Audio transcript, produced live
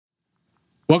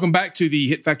Welcome back to the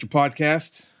Hit Factor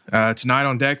podcast. Tonight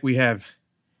on deck, we have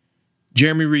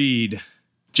Jeremy Reed,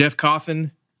 Jeff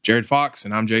Cawthon, Jared Fox,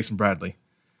 and I'm Jason Bradley.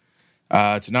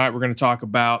 Tonight, we're going to talk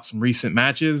about some recent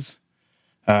matches.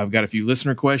 I've got a few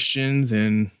listener questions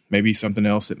and maybe something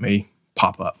else that may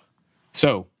pop up.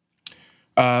 So,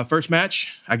 first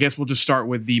match, I guess we'll just start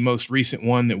with the most recent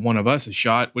one that one of us has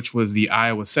shot, which was the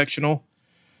Iowa sectional.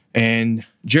 And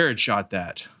Jared shot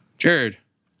that. Jared,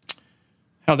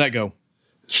 how'd that go?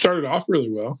 Started off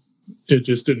really well. It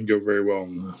just didn't go very well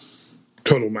in the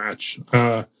total match.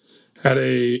 Had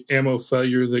a ammo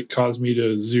failure that caused me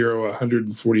to zero a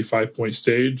 145-point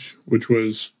stage, which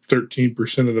was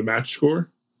 13% of the match score.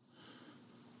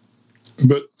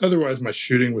 But otherwise, my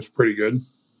shooting was pretty good.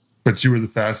 But you were the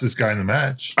fastest guy in the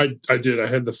match. I did. I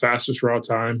had the fastest raw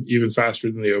time, even faster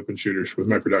than the open shooters with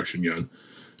my production gun.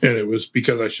 And it was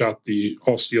because I shot the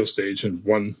all-steel stage in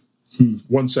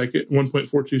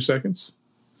 1.42 seconds.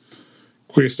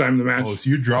 Quickest time in the match. Oh, so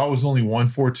your draw was only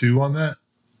 142 on that?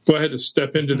 Well, I had to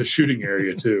step into the shooting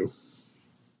area, too.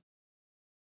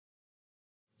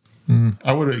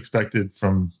 I would have expected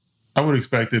from like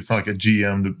a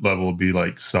GM level to be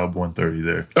like sub 130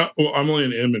 there. Well, I'm only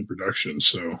an M in production,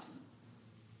 so.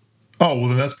 Oh, well,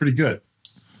 then that's pretty good.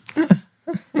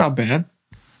 Not bad.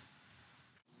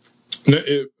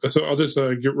 So I'll just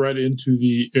get right into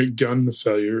the gun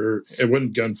failure. It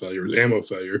wasn't gun failure, it was ammo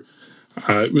failure.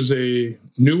 It was a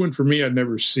new one for me I'd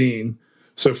never seen.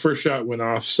 So first shot went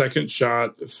off. Second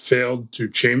shot failed to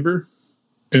chamber.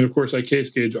 And, of course, I case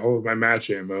gauge all of my match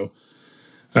ammo.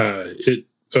 It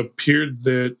appeared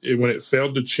that when it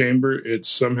failed to chamber, it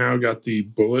somehow got the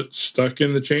bullet stuck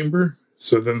in the chamber.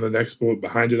 So then the next bullet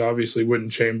behind it obviously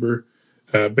wouldn't chamber,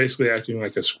 basically acting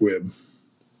like a squib.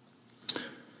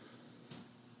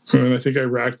 And I think I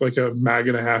racked like a mag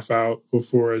and a half out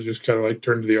before I just kind of like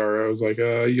turned to the RO. I was like,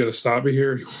 you got to stop me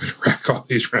here. You want me to rack all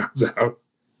these rounds out?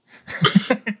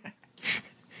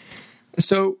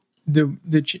 So the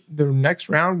next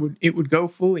round would go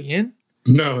fully in?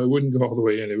 No, it wouldn't go all the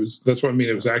way in. That's what I mean.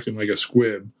 It was acting like a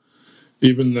squib,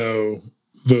 even though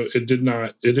it did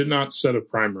not set a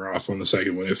primer off on the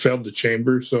second one. It failed to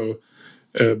chamber. So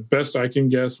best I can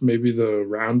guess, maybe the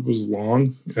round was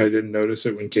long. I didn't notice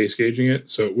it when case gauging it,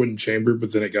 so it wouldn't chamber,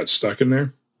 but then it got stuck in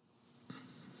there.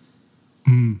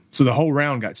 So the whole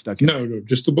round got stuck in? No,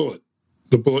 just the bullet.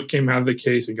 The bullet came out of the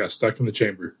case and got stuck in the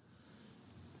chamber.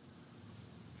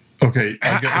 Okay.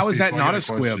 How is that not a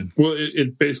squib? Well,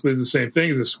 it basically is the same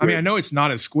thing as a squib. I mean, I know it's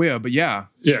not a squib, but yeah.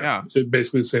 Yeah. It's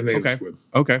basically the same thing as a squib.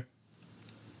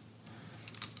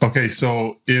 Okay,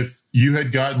 so if you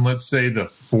had gotten, let's say, the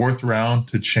fourth round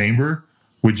to chamber,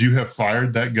 would you have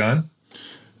fired that gun?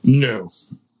 No.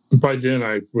 By then,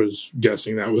 I was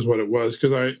guessing that was what it was,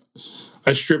 because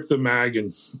I stripped the mag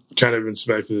and kind of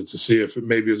inspected it to see if it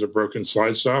maybe was a broken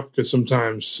slide stop, because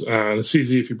sometimes the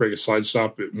CZ, if you break a slide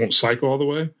stop, it won't cycle all the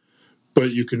way,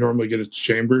 but you can normally get it to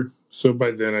chamber. So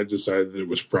by then, I decided that it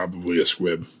was probably a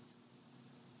squib.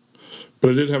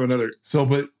 But I did have another...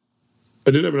 I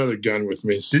did have another gun with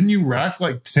me. Didn't you rack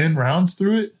like 10 rounds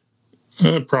through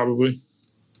it? Probably.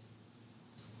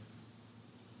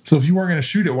 So if you weren't going to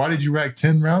shoot it, why did you rack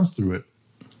 10 rounds through it?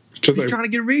 Because you're trying to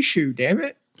get a reshoot, damn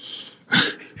it.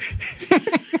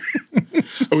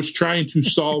 I was trying to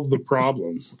solve the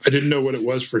problem. I didn't know what it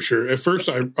was for sure. At first,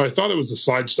 I thought it was a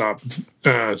slide stop. So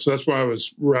that's why I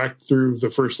was racked through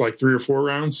the first like 3 or 4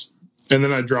 rounds. And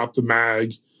then I dropped the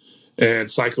mag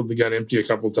and cycled the gun empty a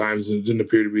couple of times, and it didn't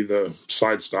appear to be the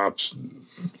side stops.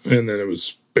 And then it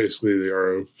was basically the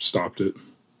RO stopped it.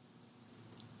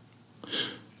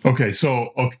 Okay,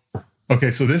 so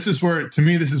this is where, to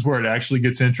me, this is where it actually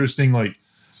gets interesting. Like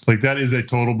that is a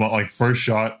total, like first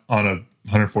shot on a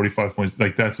 145 points.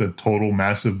 Like that's a total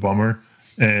massive bummer,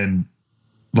 and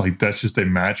like that's just a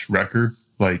match wrecker.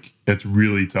 Like it's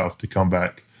really tough to come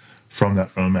back from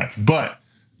that from a match, but.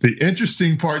 The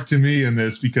interesting part to me in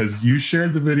this, because you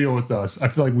shared the video with us, I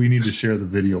feel like we need to share the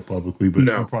video publicly, but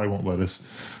you probably won't let us.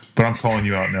 But I'm calling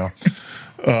you out now.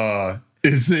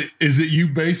 Is it you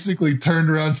basically turned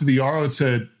around to the RO and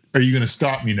said, "Are you going to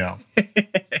stop me now?"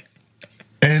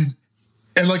 and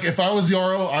like if I was the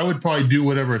RO, I would probably do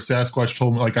whatever a Sasquatch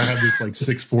told me. Like I have this like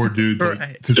 6'4" dude,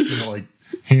 like, just like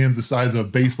hands the size of a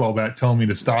baseball bat, telling me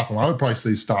to stop him. I would probably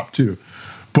say stop too.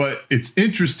 But it's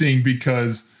interesting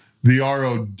because the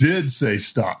RO did say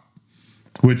stop,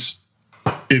 which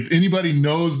if anybody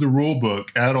knows the rule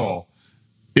book at all,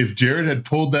 if Jared had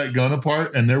pulled that gun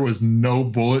apart and there was no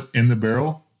bullet in the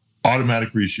barrel,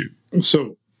 automatic reshoot.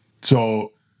 So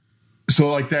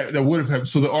like that would have happened.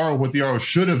 So what the RO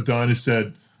should have done is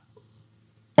said,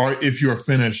 if you are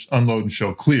finished, unload and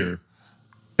show clear.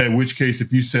 At which case,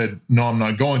 if you said, no, I'm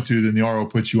not going to, then the RO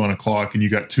puts you on a clock and you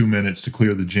got 2 minutes to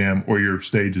clear the jam or your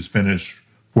stage is finished,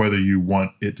 whether you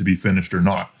want it to be finished or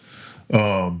not.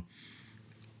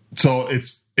 So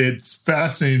it's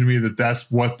fascinating to me that that's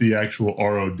what the actual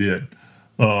RO did,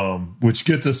 which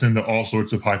gets us into all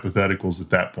sorts of hypotheticals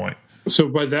at that point. So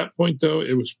by that point, though,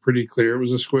 it was pretty clear it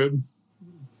was a squib.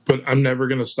 But I'm never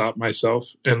going to stop myself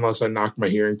unless I knock my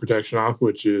hearing protection off,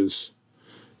 which is,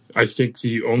 I think,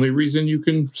 the only reason you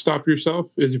can stop yourself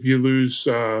is if you lose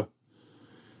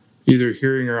either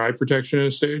hearing or eye protection at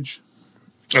a stage.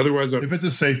 Otherwise, if it's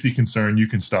a safety concern, you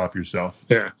can stop yourself.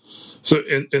 Yeah. So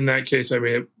in that case, I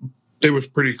mean, it was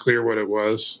pretty clear what it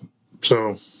was.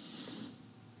 So.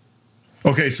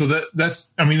 Okay, so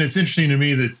that's I mean, it's interesting to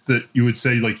me that you would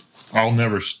say, like, I'll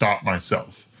never stop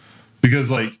myself.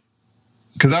 Because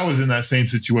I was in that same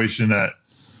situation at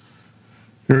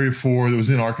Area 4 that was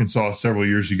in Arkansas several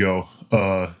years ago,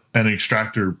 and an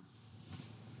extractor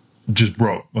just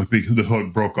broke. Like the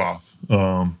hook broke off.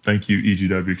 Thank you,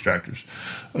 EGW extractors.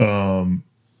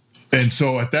 And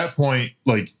so at that point,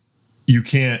 like, you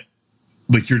can't,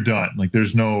 like, you're done. Like,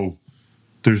 there's no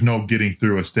getting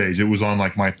through a stage. It was on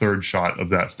like my third shot of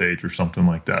that stage or something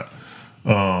like that.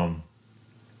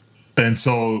 And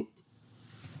so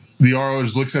the RO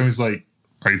just looks at me, he's like,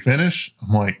 are you finished?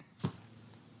 I'm like,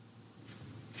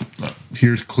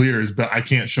 here's clear. But I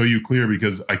can't show you clear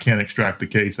because I can't extract the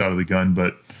case out of the gun.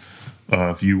 But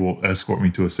if you will escort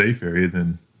me to a safe area,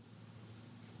 then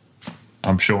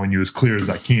I'm showing you as clear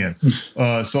as I can.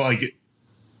 So I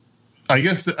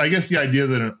guess the idea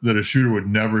that a shooter would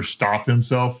never stop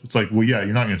himself, it's like, well, yeah,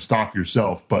 you're not going to stop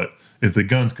yourself. But if the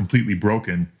gun's completely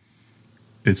broken,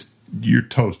 you're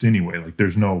toast anyway. Like,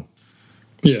 there's no.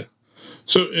 Yeah.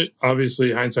 So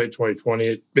obviously, hindsight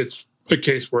 2020, it's a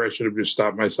case where I should have just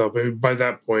stopped myself. I mean, by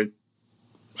that point,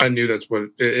 I knew that's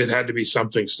what it had to be,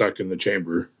 something stuck in the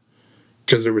chamber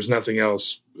because there was nothing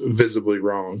else visibly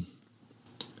wrong.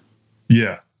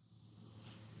 Yeah.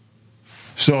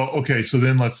 So, okay. So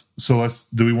then let's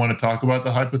do we want to talk about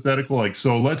the hypothetical? Like,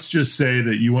 so let's just say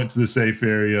that you went to the safe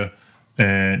area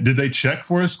and did they check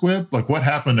for a squib? Like, what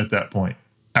happened at that point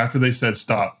after they said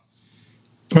stop?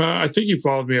 I think you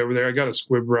followed me over there. I got a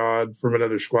squib rod from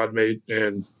another squad mate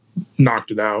and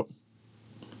knocked it out.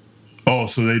 Oh,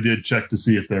 so they did check to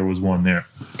see if there was one there.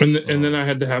 And then I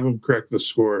had to have them correct the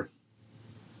score.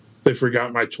 They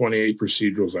forgot my 28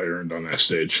 procedurals I earned on that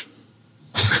stage.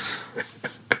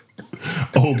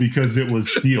 Oh, because it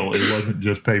was steel. It wasn't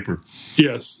just paper.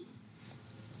 Yes.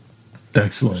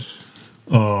 Excellent.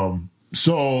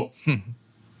 So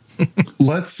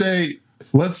let's say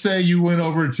you went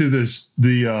over to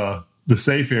the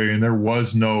safe area and there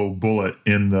was no bullet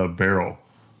in the barrel.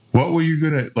 What were you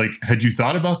gonna, like? Had you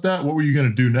thought about that? What were you gonna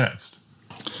do next?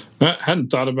 I hadn't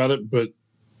thought about it, but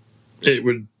it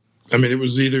would. I mean, it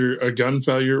was either a gun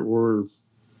failure or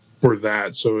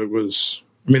that. So it was.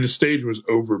 I mean, the stage was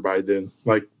over by then.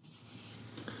 Like,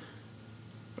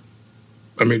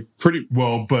 I mean, pretty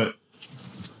well. But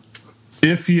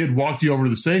if he had walked you over to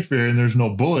the safe area and there's no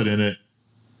bullet in it,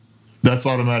 that's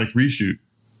automatic reshoot.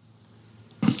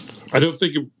 I don't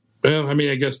think it. Well, I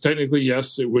mean, I guess technically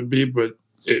yes, it would be, but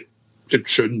it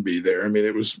shouldn't be there. I mean,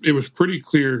 it was pretty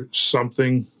clear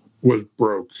something was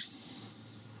broke.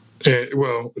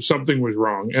 Well, something was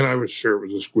wrong, and I was sure it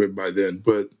was a squib by then,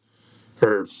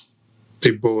 or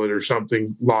a bullet or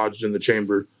something lodged in the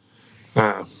chamber.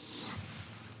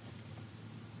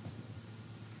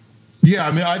 Yeah,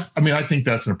 I mean, I think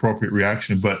that's an appropriate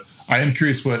reaction, but I am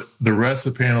curious what the rest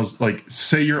of the panels, like,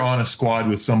 say you're on a squad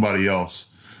with somebody else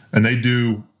and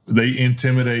they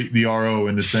intimidate the RO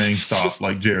into saying stop,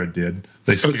 like Jared did.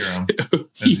 They scare him, and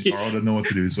the RO doesn't know what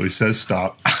to do, so he says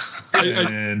stop.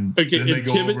 And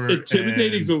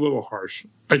intimidating's a little harsh.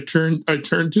 I turned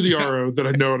to the RO that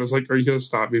I know, and I was like, "Are you going to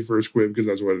stop me for a squib? Because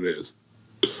that's what it is."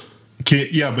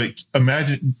 But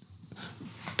imagine.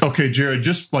 Okay, Jared,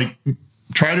 just like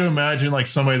try to imagine like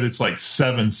somebody that's like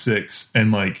 7'6"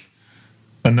 and like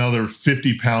another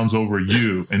 50 pounds over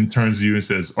you, and turns to you and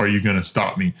says, "Are you going to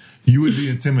stop me?" You would be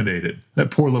intimidated.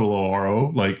 That poor little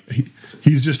RO, like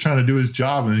he's just trying to do his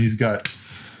job, and he's got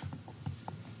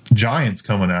giants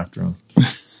coming after him.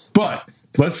 But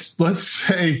let's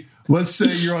say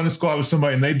you're on a squad with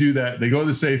somebody and they do that. They go to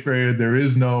the safe area. There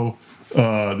is no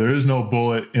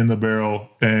bullet in the barrel,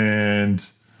 and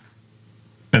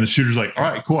the shooter's like, "All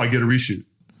right, cool, I get a reshoot."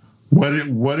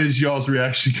 What is y'all's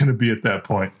reaction going to be at that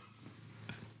point?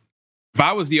 If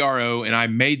I was the RO and I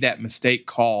made that mistake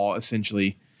call,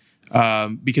 essentially,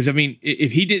 because I mean,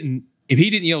 if he didn't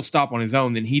yell stop on his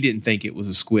own, then he didn't think it was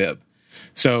a squib.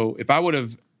 So if I would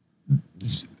have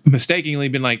mistakenly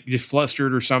been like just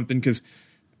flustered or something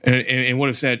and would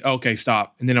have said, okay,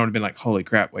 stop. And then I would have been like, holy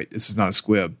crap, wait, this is not a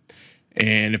squib.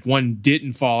 And if one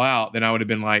didn't fall out, then I would have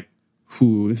been like,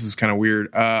 whew, this is kind of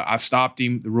weird. I've stopped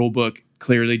him. The rule book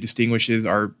clearly distinguishes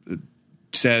or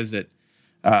says that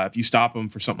if you stop them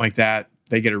for something like that,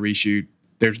 they get a reshoot.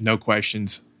 There's no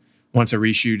questions. Once a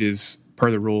reshoot is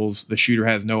per the rules, the shooter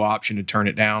has no option to turn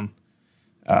it down.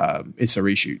 It's a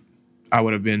reshoot. I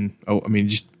would have been, it would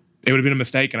have been a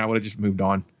mistake and I would have just moved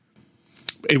on.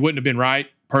 It wouldn't have been right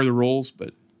per the rules,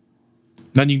 but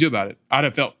nothing you can do about it. I'd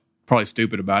have felt probably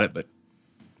stupid about it, but.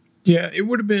 Yeah, it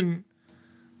would have been,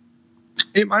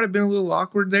 it might have been a little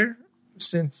awkward there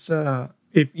since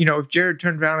if Jared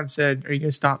turned around and said, are you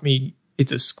going to stop me?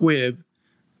 It's a squib.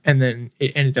 And then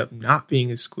it ended up not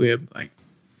being a squib. Like,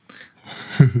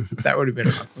 that would have been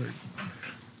awkward.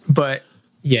 But,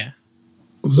 yeah.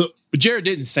 But Jared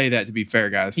didn't say that, to be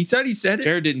fair, guys. He said he said it.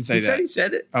 Jared didn't say that. He said he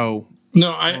said it. Oh.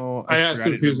 No, I asked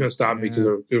him if he was going to stop me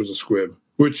because it was a squib,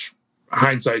 which,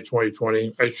 hindsight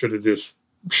 2020, I should have just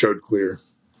showed clear.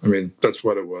 I mean, that's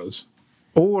what it was.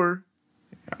 Or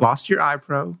lost your eye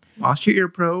pro, lost your ear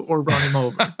pro, or run him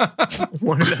over.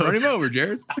 One of those. Run him over,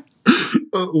 Jared.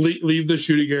 Leave the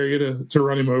shooting area to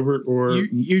run him over, or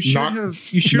you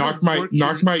should knock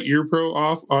my ear pro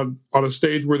off on a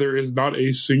stage where there is not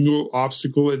a single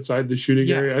obstacle inside the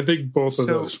shooting area. I think both of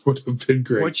those would have been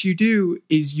great. What you do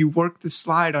is you work the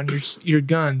slide on your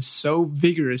gun so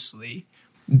vigorously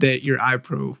that your eye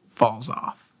pro falls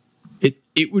off.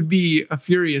 It would be a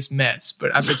furious mess,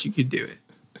 but I bet you could do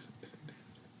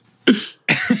it.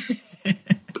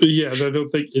 Yeah, I don't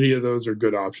think any of those are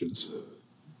good options.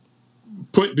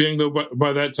 Point being, though,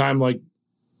 by that time, like,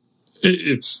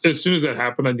 it's as soon as that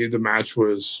happened, I knew the match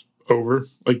was over.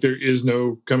 Like, there is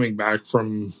no coming back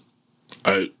from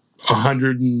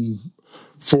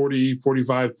 140,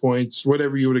 45 points,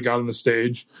 whatever you would have got on the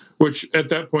stage, which at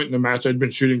that point in the match, I'd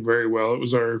been shooting very well. It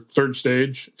was our third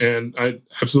stage, and I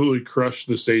absolutely crushed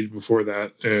the stage before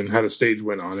that and had a stage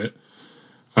win on it.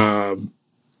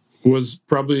 Was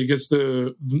probably against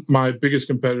my biggest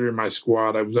competitor in my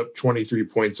squad. I was up 23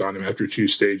 points on him after 2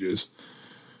 stages,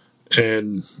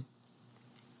 and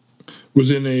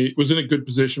was in a good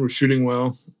position, was shooting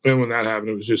well. And when that happened,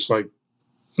 it was just like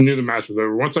I knew the match was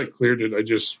over. Once I cleared it, I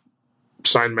just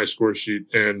signed my score sheet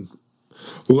and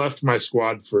left my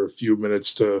squad for a few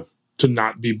minutes to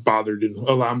not be bothered and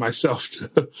allow myself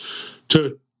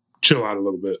to chill out a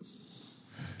little bit.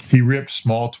 He ripped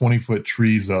small 20-foot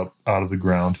trees up out of the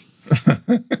ground.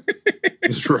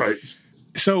 That's right.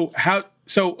 So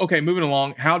okay, moving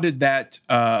along, how did that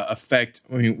affect,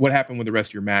 what happened with the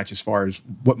rest of your match as far as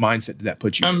what mindset did that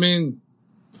put you in? I mean,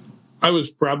 I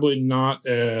was probably not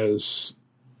as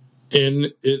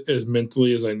in it as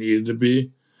mentally as I needed to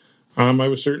be. I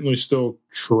was certainly still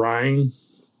trying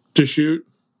to shoot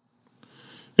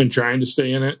and trying to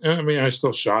stay in it. I mean, I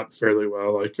still shot fairly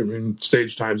well. Like, I mean,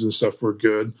 stage times and stuff were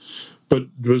good, but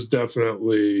was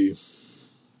definitely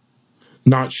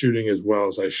not shooting as well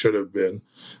as I should have been.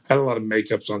 Had a lot of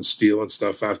makeups on steel and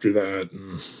stuff after that.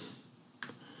 And,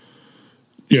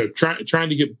 trying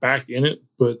to get back in it,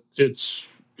 but it's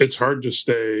hard to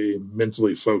stay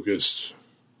mentally focused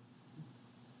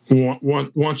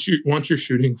once you're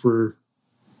shooting for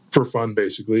fun.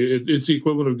 Basically, it's the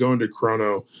equivalent of going to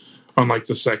chrono on like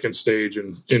the second stage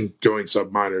and going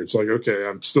sub minor. It's like, okay,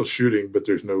 I'm still shooting, but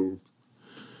there's no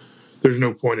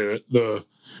point in it.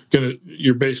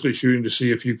 You're basically shooting to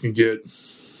see if you can get,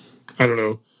 I don't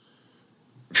know,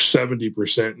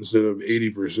 70% instead of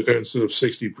 80%, instead of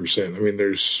 60%. I mean,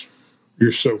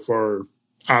 you're so far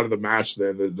out of the match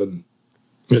then that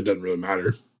it doesn't really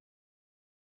matter.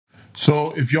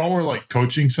 So if y'all were like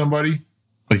coaching somebody,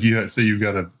 like you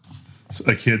got a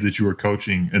kid that you were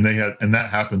coaching and that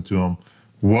happened to them,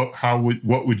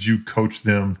 what would you coach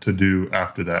them to do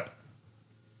after that?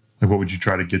 Like, what would you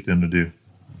try to get them to do?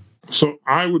 So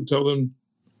I would tell them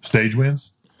stage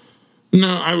wins. No,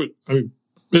 I mean,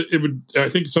 it would. I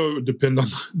think so. It would depend on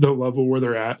the level where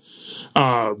they're at.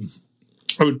 I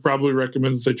would probably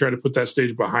recommend that they try to put that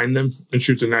stage behind them and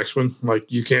shoot the next one.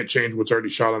 Like, you can't change what's already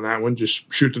shot on that one.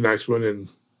 Just shoot the next one and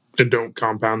don't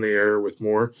compound the error with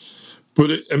more.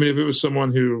 But if it was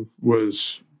someone who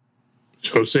was,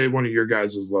 say one of your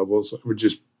guys' levels, I would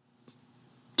just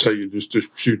tell you just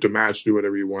shoot the match, do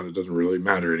whatever you want. It doesn't really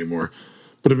matter anymore.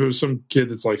 But if it was some kid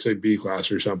that's like, say, B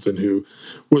class or something who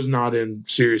was not in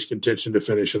serious contention to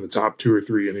finish in the top 2 or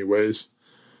 3 anyways,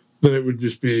 then it would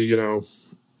just be,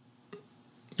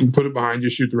 put it behind you,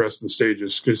 shoot the rest of the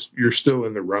stages, because you're still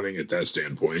in the running at that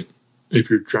standpoint if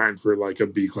you're trying for like a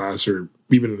B class or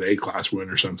even an A class win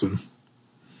or something.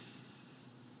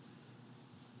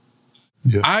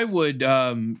 I would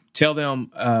tell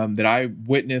them that I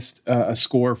witnessed a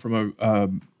score from a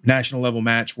national level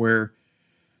match where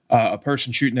a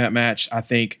person shooting that match, I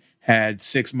think, had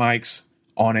 6 mics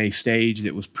on a stage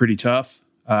that was pretty tough.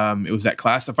 It was that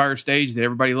classifier stage that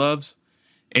everybody loves.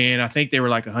 And I think they were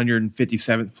like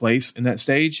 157th place in that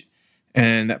stage.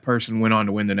 And that person went on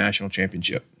to win the national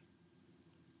championship.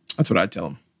 That's what I'd tell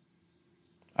them.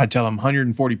 I'd tell them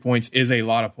 140 points is a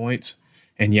lot of points.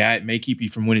 And yeah, it may keep you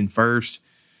from winning first.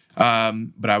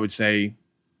 But I would say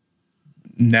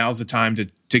now's the time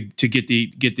to get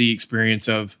the experience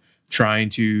of trying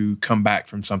to come back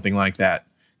from something like that.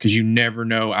 Because you never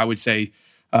know. I would say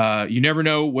you never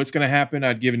know what's going to happen.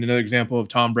 I'd give another example of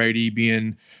Tom Brady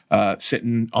being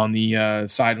sitting on the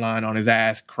sideline on his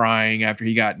ass crying after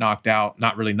he got knocked out.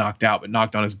 Not really knocked out, but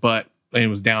knocked on his butt. And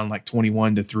was down like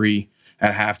 21-3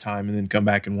 at halftime and then come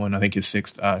back and won, I think, his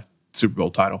 6th Super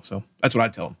Bowl title. So that's what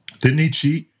I'd tell him. Didn't he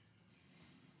cheat?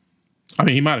 I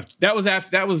mean, he might have. That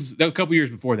was a couple years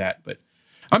before that. But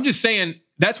I'm just saying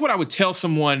that's what I would tell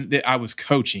someone that I was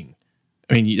coaching.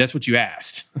 I mean, that's what you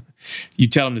asked. You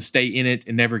tell them to stay in it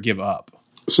and never give up.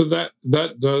 So that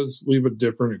does leave a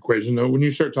different equation, though. When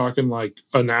you start talking like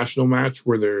a national match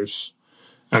where there's,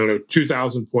 I don't know,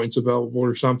 2,000 points available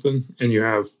or something, and you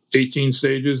have 18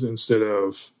 stages instead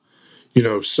of,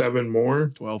 7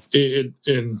 more. 12. In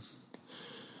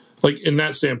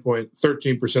that standpoint,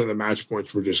 13% of the match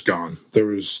points were just gone. There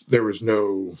was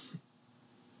nowhere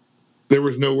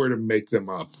to make them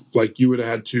up. Like you would have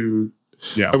had to.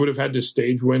 Yeah. I would have had to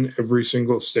stage win every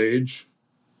single stage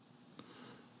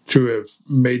to have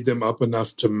made them up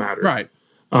enough to matter. Right.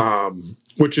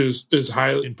 Which is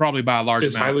highly, and probably by a large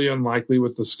amount. Highly unlikely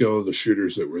with the skill of the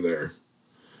shooters that were there.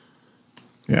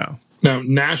 Yeah. Now,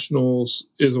 nationals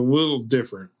is a little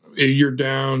different. You're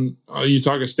down, you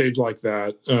talk a stage like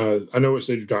that. I know what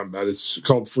stage you're talking about. It's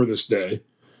called For This Day.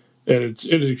 And it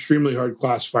is extremely hard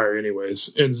classifier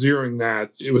anyways. And zeroing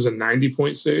that, it was a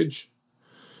 90-point stage.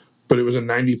 But it was a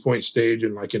 90-point stage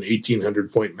in like an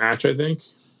 1,800-point match, I think,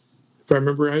 if I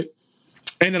remember right.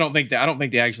 And I don't think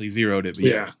they actually zeroed it. But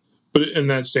yeah. But in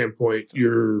that standpoint,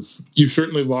 you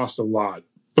certainly lost a lot,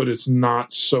 but it's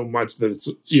not so much that it's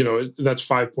that's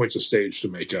 5 points a stage to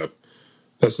make up.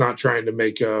 That's not trying to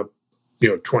make up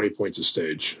 20 points a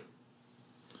stage.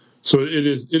 So it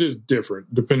is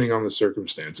different depending on the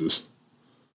circumstances.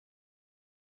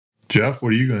 Jeff,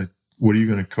 what are you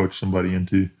gonna coach somebody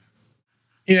into?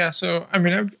 Yeah, so I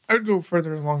mean, I would go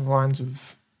further along the lines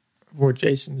of what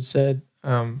Jason said.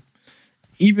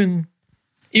 Even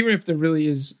if there really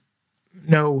is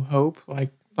no hope,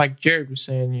 like Jared was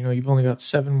saying, you've only got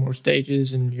 7 more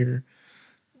stages, and you're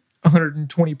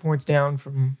 120 points down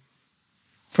from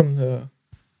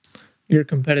your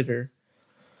competitor.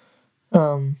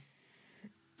 I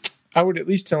would at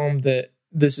least tell them that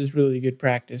this is really good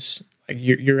practice. Like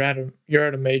you're at a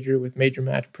major with major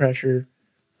match pressure.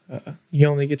 You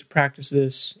only get to practice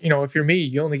this. If you're me,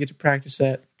 you only get to practice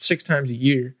that 6 times a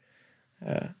year.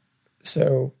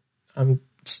 So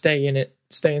stay in it,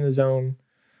 stay in the zone.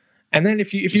 And then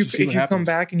if you come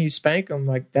back and you spank them,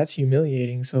 like that's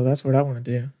humiliating. So that's what I want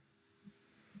to do.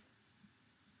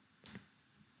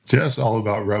 Jeff's all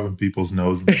about rubbing people's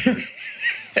noses.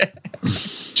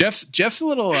 Jeff's a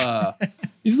little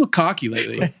he's a little cocky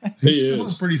lately. He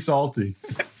is pretty salty.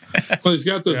 Well, he's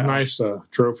got those nice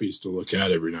trophies to look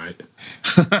at every night.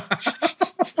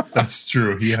 That's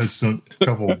true. He has a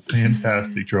couple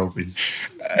fantastic trophies.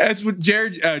 That's what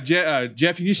Jared,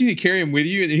 Jeff. You just need to carry him with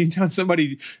you, and anytime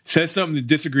somebody says something that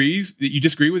you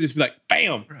disagree with, just be like,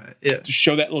 "Bam!" Right. Yeah. Just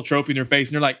show that little trophy in their face,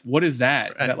 and they're like, "What is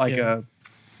that? Is that like a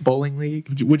bowling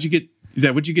league? What'd you get?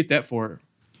 What'd you get that for?"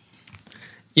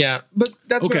 Yeah, but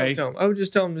that's what I would tell them. I would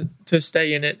just tell them to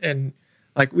stay in it, and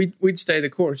like we'd stay the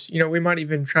course. We might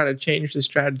even try to change the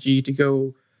strategy to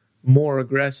go more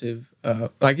aggressive.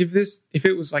 Like if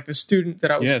it was like a student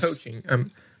that I was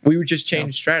coaching, we would just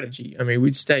change strategy. I mean,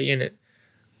 we'd stay in it.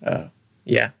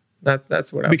 Yeah,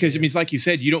 that's what I because I mean, it's like you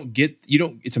said, you don't.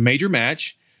 It's a major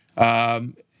match.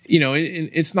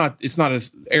 It's not a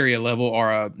area level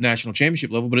or a national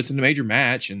championship level, but it's in a major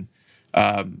match, and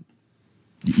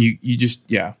you just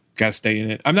got to stay in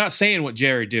it. I'm not saying what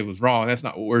Jared did was wrong. That's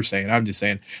not what we're saying. I'm just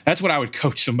saying that's what I would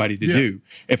coach somebody to do.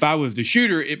 If I was the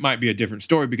shooter, it might be a different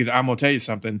story because I'm going to tell you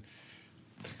something.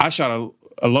 I shot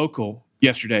a local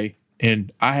yesterday,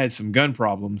 and I had some gun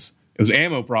problems. It was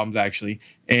ammo problems, actually,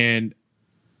 and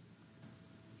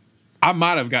I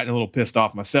might have gotten a little pissed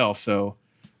off myself. So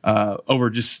over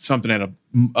just something at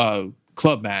a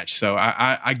club match. So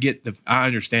I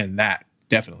understand that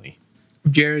definitely.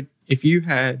 Jared, if you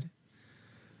had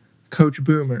Coach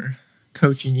Boomer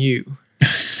coaching you,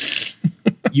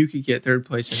 you could get third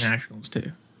place in nationals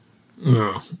too.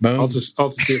 Oh, Boom. I'll just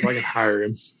see if I can hire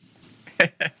him.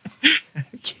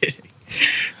 Kidding.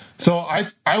 So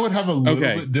I would have a little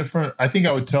bit different. I think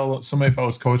I would tell somebody if I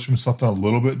was coaching something a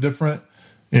little bit different,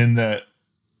 in that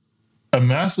a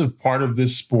massive part of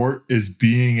this sport is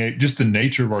being just the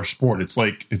nature of our sport. It's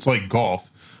like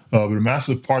golf, but a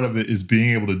massive part of it is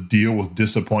being able to deal with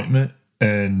disappointment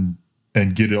and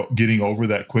getting over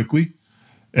that quickly.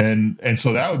 And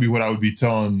so that would be what I would be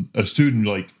telling a student,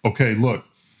 like, okay, look,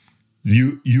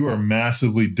 you are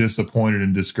massively disappointed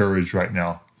and discouraged right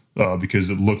now because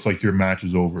it looks like your match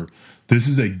is over. This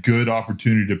is a good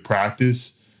opportunity to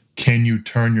practice. Can you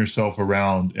turn yourself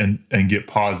around and get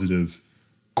positive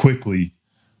quickly?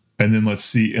 And then let's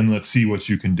see what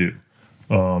you can do.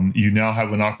 You now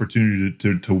have an opportunity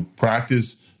to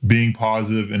practice being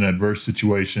positive in adverse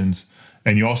situations.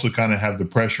 And you also kind of have the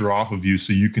pressure off of you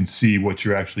so you can see what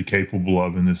you're actually capable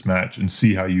of in this match and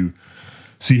see how you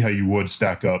would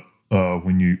stack up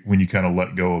when you kind of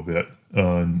let go of it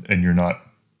and you're not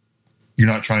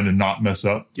trying to not mess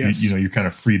up. Yes. You're kind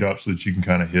of freed up so that you can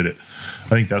kind of hit it. I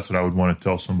think that's what I would want to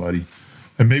tell somebody.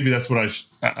 And maybe that's what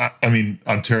I mean,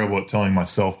 I'm terrible at telling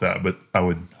myself that, but I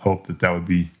would hope that would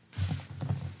be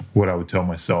what I would tell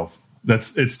myself.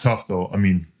 It's tough though. I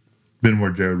mean, been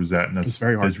where Jared was at, and it's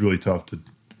very hard. It's really tough to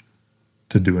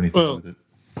do anything with it.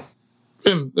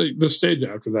 And the stage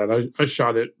after that, I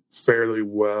shot it fairly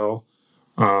well.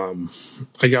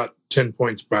 I got 10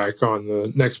 points back on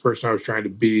the next person I was trying to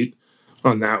beat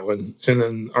on that one. And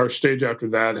then our stage after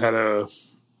that had a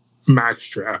max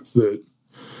trap that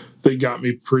they got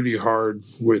me pretty hard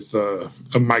with a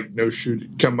mic no shoot.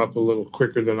 It come up a little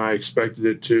quicker than I expected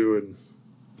it to, and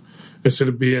instead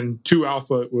of being 2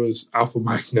 alpha, it was alpha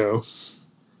mic no.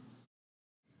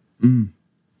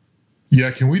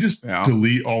 Yeah, can we just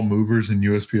delete all movers in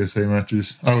USPSA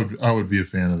matches? I would be a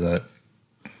fan of that.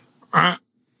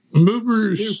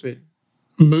 Movers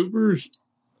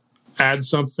add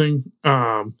something.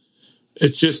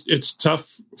 It's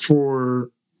tough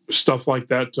for stuff like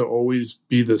that to always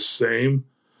be the same.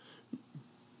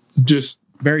 Just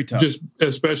very tough. Just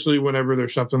especially whenever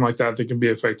there's something like that can be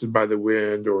affected by the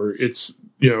wind, or it's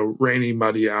rainy,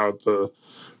 muddy out, the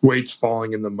weights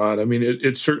falling in the mud. I mean,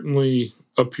 it certainly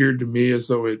appeared to me as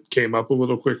though it came up a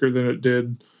little quicker than it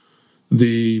did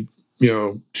the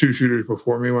 2 shooters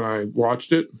before me when I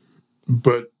watched it,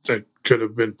 but that could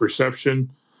have been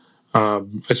perception. I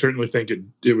certainly think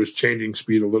it was changing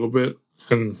speed a little bit,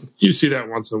 and you see that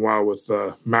once in a while with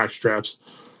max traps.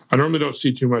 I normally don't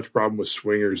see too much problem with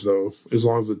swingers, though, as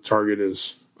long as the target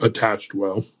is attached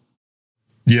well.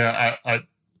 Yeah,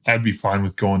 I'd be fine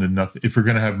with going to nothing. If you're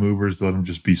going to have movers, let them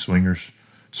just be swingers.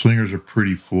 Swingers are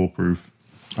pretty foolproof.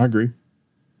 I agree.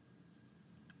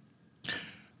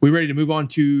 We ready to move on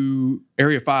to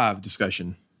Area 5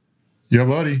 discussion? Yeah,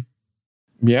 buddy.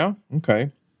 Yeah?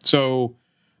 Okay. So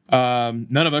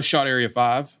none of us shot Area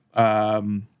 5.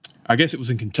 I guess it was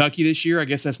in Kentucky this year. I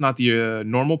guess that's not the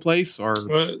normal place, or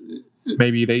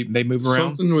maybe they move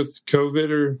around. Something with COVID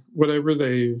or whatever,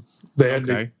 they had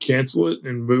to cancel it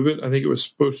and move it. I think it was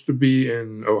supposed to be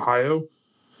in Ohio,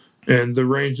 and the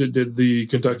range that did the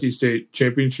Kentucky State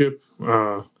Championship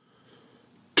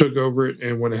took over it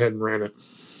and went ahead and ran it.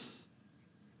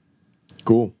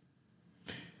 Cool.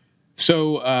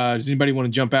 So does anybody want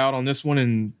to jump out on this one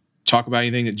and talk about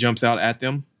anything that jumps out at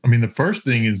them? I mean, the first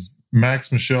thing is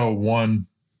Max Michel won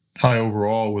high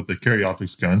overall with the carry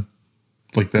optics gun.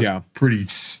 Like that's pretty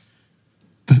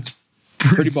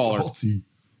baller. Salty.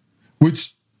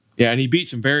 Which and he beat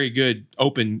some very good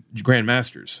open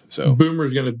grandmasters. So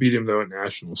Boomer's going to beat him though at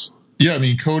nationals. Yeah, I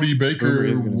mean Cody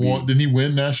Baker won. Didn't he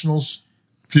win nationals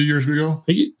a few years ago?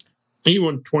 I think he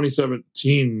won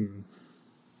 2017.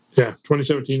 Yeah,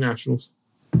 2017 nationals.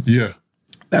 Yeah,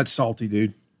 that's salty,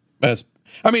 dude. I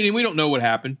mean, we don't know what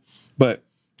happened, but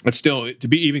still, to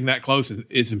be even that close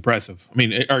is impressive. I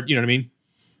mean, or you know what I mean?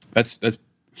 That's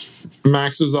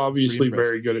Max is obviously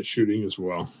very good at shooting as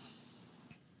well.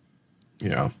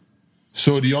 Yeah.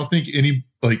 So do y'all think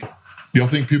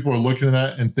people are looking at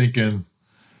that and thinking,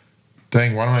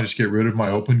 dang, why don't I just get rid of my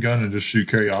open gun and just shoot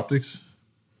carry optics?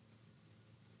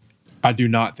 I do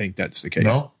not think that's the case.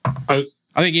 No?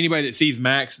 I think anybody that sees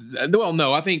Max, well,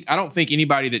 no, I don't think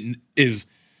anybody that is,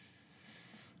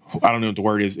 I don't know what the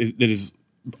word is that is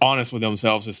honest with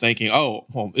themselves is thinking, oh,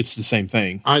 well, it's the same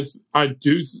thing. I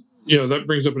do, that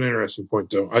brings up an interesting point,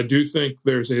 though. I do think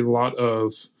there's a lot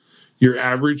of your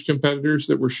average competitors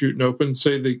that were shooting open.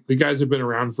 Say the guys have been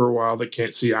around for a while that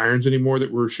can't see irons anymore,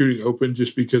 that were shooting open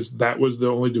just because that was the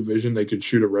only division they could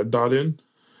shoot a red dot in.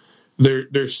 They're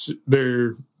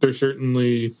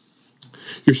certainly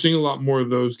you're seeing a lot more of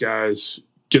those guys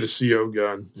get a CO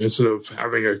gun instead of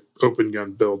having an open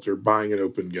gun built or buying an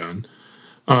open gun.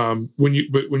 When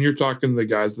you're talking the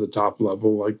guys at the top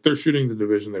level, like they're shooting the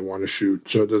division they want to shoot,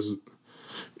 so it doesn't.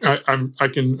 I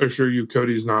can assure you,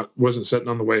 Cody's wasn't sitting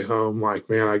on the way home like,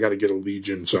 man, I got to get a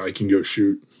Legion so I can go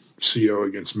shoot CO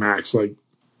against Max. Like,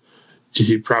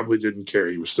 he probably didn't care.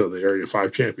 He was still the Area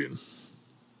 5 champion.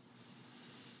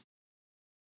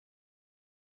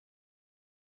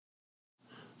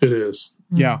 It is.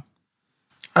 Yeah.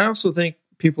 I also think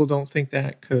people don't think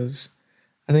that because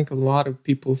I think a lot of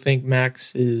people think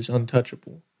Max is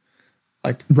untouchable.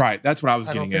 Like, Right. That's what I was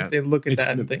I don't getting think at. they look at It's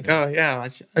that and the- think, oh, yeah,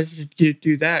 I should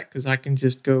do that because I can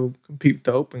just go compete with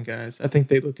the open guys. I think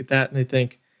they look at that and they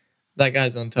think that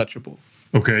guy's untouchable.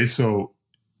 Okay, so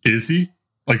is he?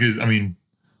 Like, is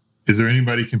there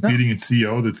anybody competing in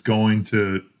CO that's going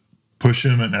to push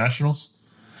him at nationals?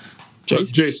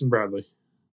 Jason Bradley.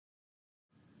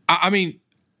 I mean,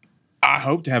 I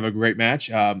hope to have a great match.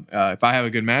 If I have a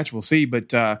good match, we'll see.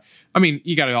 But I mean,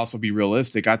 you got to also be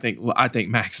realistic. I think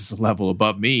Max is a level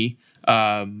above me,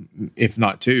 if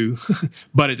not two.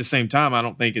 But at the same time, I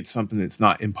don't think it's something that's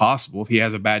not impossible. If he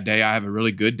has a bad day, I have a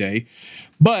really good day.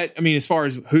 But I mean, as far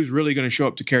as who's really going to show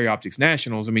up to Carry Optics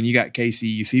Nationals, I mean, you got Casey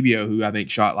Eusebio, who I think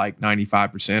shot like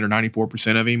 95% or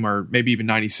 94% of him, or maybe even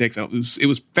 96. It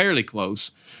was fairly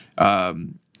close.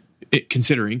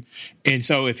 Considering. And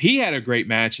so if he had a great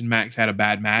match and Max had a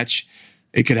bad match,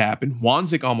 it could happen.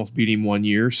 Wanzik almost beat him 1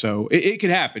 year, so it could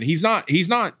happen. He's not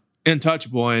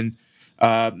untouchable. And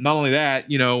not only that,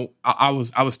 you know, I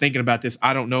was thinking about this.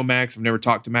 I don't know Max. I've never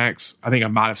talked to Max. I think I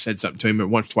might have said something to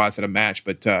him once or twice at a match,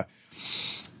 but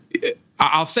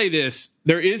I'll say this.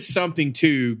 There is something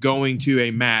to going to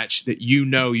a match that you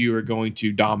know you are going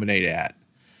to dominate at.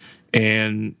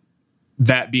 And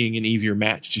that being an easier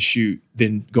match to shoot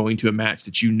than going to a match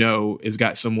that you know has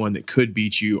got someone that could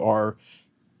beat you or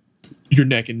you're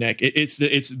neck and neck.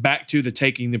 It's back to the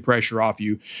taking the pressure off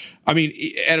you. I mean,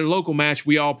 at a local match,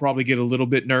 we all probably get a little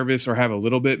bit nervous or have a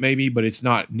little bit maybe, but it's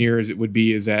not near as it would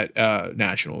be as at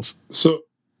nationals. So,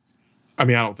 I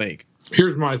mean, I don't think.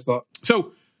 here's my thought.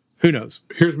 So who knows?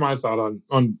 Here's my thought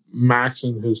on Max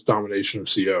and his domination of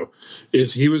CO.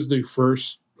 Is he was the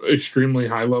first extremely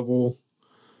high level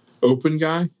open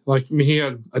guy. Like, I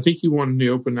mean, I think he won the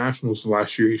Open Nationals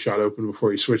last year. He shot open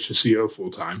before he switched to CO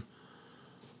full time,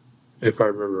 if I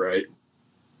remember right.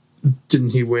 Didn't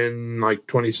he win like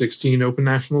 2016 Open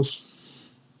Nationals?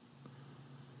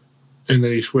 And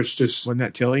then he switched to. Wasn't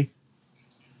that Tilly?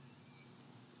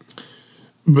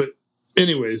 But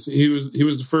anyways, he was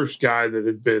the first guy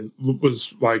that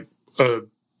was like a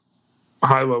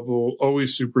high level,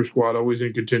 always super squad, always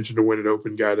in contention to win an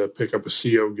open guy to pick up a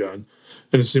CO gun.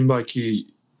 And it seemed like he,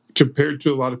 compared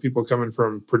to a lot of people coming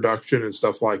from production and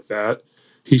stuff like that,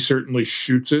 he certainly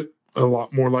shoots it a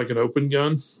lot more like an open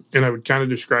gun. And I would kind of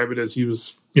describe it as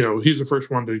he's the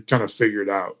first one to kind of figure it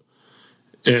out.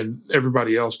 And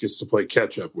everybody else gets to play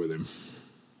catch up with him.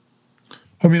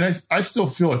 I mean, I still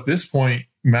feel at this point,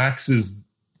 Max is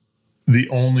the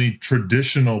only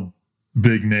traditional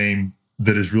big name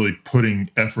that is really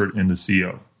putting effort into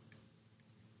CO.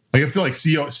 Like, I feel like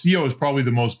CO is probably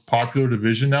the most popular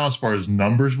division now as far as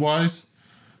numbers wise,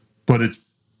 but it's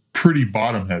pretty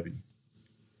bottom heavy.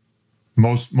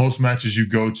 Most matches you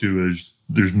go to,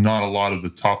 there's not a lot of the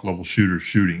top level shooters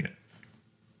shooting it.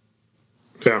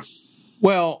 Yeah.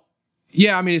 Well,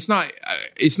 yeah, I mean, it's not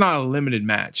a limited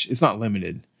match. It's not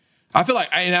limited. I feel like,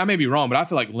 and I may be wrong, but I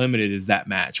feel like limited is that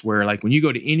match where, like, when you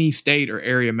go to any state or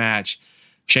area match,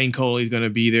 Shane Coley's going to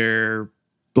be there,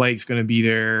 Blake's going to be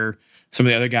there, some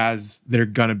of the other guys that are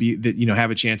going to be, that, you know, have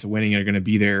a chance of winning are going to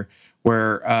be there.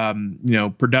 Where,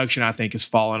 production, I think, has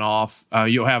fallen off.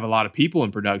 You'll have a lot of people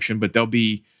in production, but there'll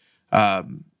be,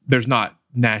 there's not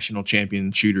national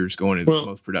champion shooters going to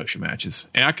most production matches.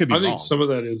 And I could be wrong. I think some of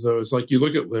that is, though, it's like you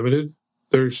look at limited,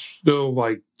 there's still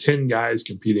like 10 guys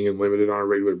competing in limited on a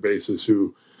regular basis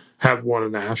who have won a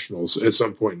nationals at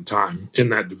some point in time in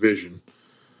that division.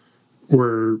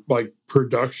 Where, like,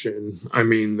 production, I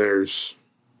mean, there's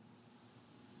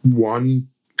one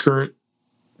current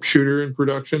shooter in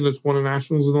production that's won a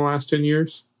nationals in the last 10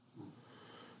 years.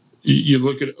 You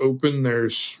look at open,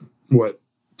 there's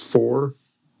four.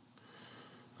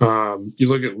 You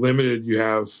look at limited, you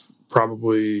have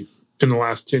probably in the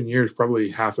last 10 years, probably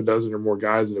half a dozen or more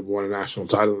guys that have won a national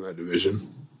title in that division.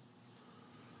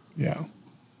 Yeah.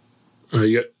 So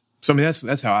I mean,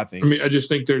 that's how I think. I mean, I just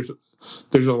think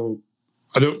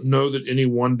I don't know that any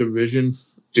one division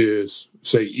is,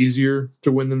 say, easier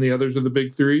to win than the others of the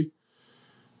big three,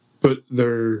 but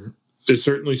it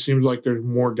certainly seems like there's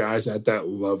more guys at that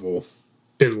level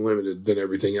in limited than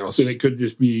everything else. And it could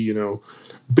just be,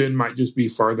 Ben might just be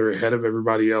farther ahead of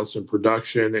everybody else in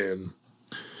production, and,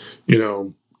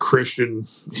 Christian,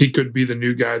 he could be the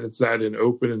new guy that's that in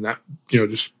open and that,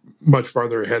 just much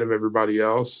farther ahead of everybody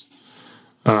else.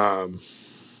 It's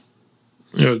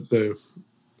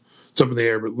up in the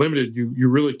air, but limited, you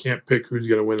really can't pick who's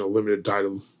going to win a limited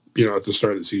title, at the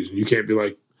start of the season. You can't be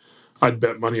like, I'd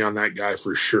bet money on that guy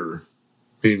for sure.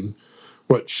 I mean,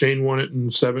 Shane won it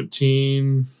in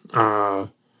 2017.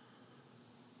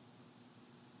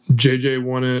 JJ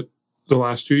won it the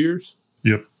last 2 years.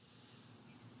 Yep.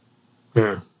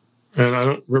 Yeah. And I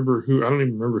don't even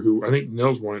remember who. I think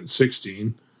Nils won it in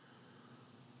 2016.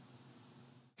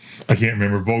 I can't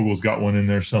remember. Vogel's got one in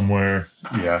there somewhere.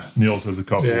 Yeah, Nils has a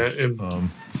couple. Yeah,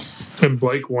 and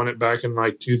Blake won it back in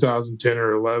like 2010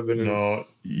 or 11. No,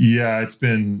 yeah, it's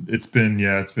been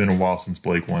a while since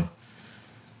Blake won.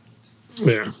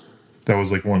 Yeah, that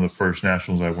was like one of the first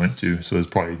nationals I went to, so it's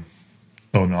probably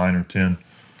 2009 or 10.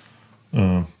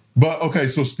 But okay,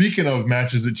 so speaking of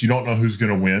matches that you don't know who's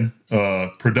going to win,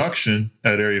 production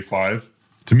at Area 5.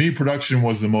 To me, production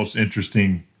was the most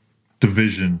interesting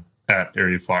division at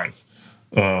Area 5.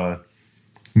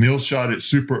 Nils shot it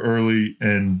super early,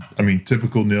 and I mean,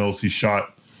 typical Nils, he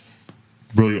shot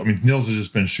really, Nils has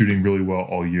just been shooting really well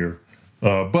all year.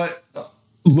 But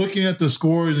looking at the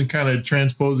scores and kind of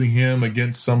transposing him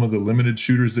against some of the limited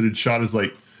shooters that had shot is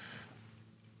like,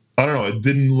 I don't know, it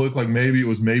didn't look like it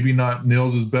was not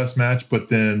Nils' best match, but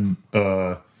then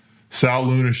Sal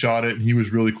Luna shot it, and he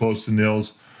was really close to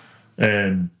Nils.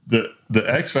 And the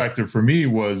X factor for me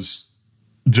was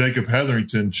Jacob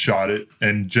Hetherington shot it,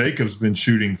 and Jacob's been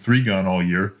shooting 3-gun all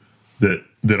year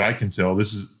that I can tell.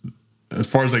 This is, as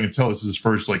far as I can tell, this is his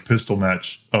first like pistol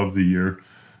match of the year.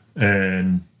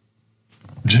 And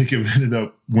Jacob ended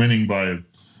up winning by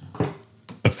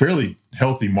a fairly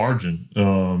healthy margin.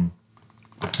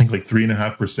 I think like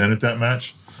 3.5% at that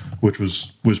match, which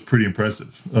was pretty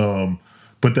impressive.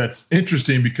 But that's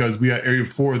interesting because we got Area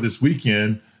 4 this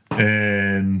weekend,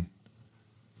 and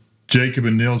Jacob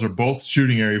and Nils are both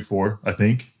shooting Area 4, I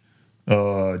think.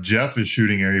 Jeff is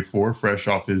shooting Area 4, fresh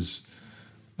off his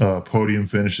podium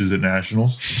finishes at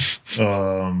Nationals.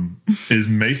 Is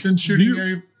Mason shooting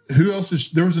Area? Who else is?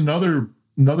 There was another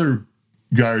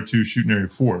guy or two shooting Area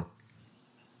 4.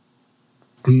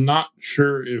 I'm not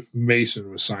sure if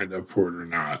Mason was signed up for it or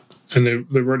not, and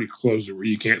they've already closed it where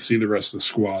you can't see the rest of the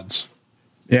squads.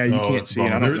 Yeah, you can't see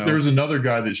it. There's another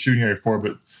guy that's shooting Area 4,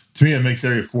 but to me, it makes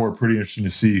Area 4 pretty interesting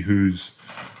to see who's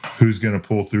going to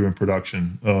pull through in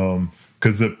production.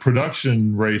 Because the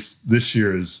production race this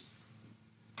year is,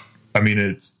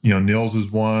 it's, Nils has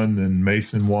won, then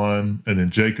Mason won, and then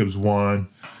Jacobs won.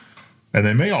 And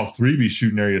they may all three be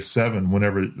shooting Area 7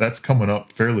 whenever that's coming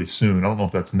up fairly soon. I don't know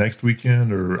if that's next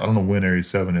weekend or I don't know when Area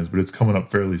 7 is, but it's coming up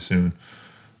fairly soon.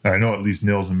 And I know at least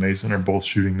Nils and Mason are both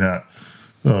shooting that.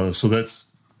 So that's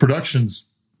production's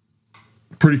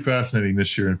pretty fascinating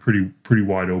this year and pretty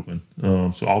wide open.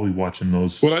 So I'll be watching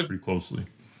those pretty closely.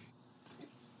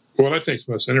 What I think is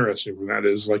most interesting from that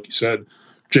is, like you said,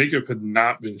 Jacob had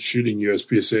not been shooting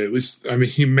USPSA. At least,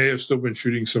 he may have still been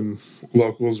shooting some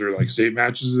locals or like state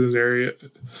matches in his area,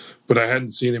 but I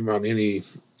hadn't seen him on any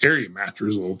area match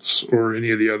results or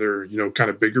any of the other, kind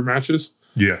of bigger matches.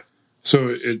 Yeah.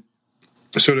 So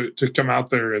to come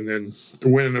out there and then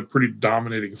win in a pretty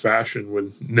dominating fashion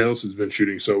when Nils has been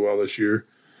shooting so well this year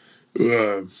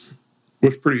was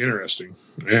pretty interesting,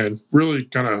 and really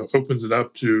kind of opens it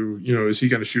up to, is he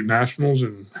going to shoot nationals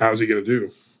and how's he going to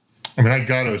do? I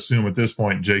got to assume at this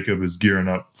point Jacob is gearing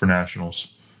up for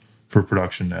nationals, for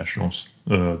production nationals.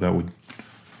 That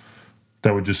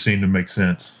would just seem to make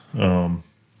sense. And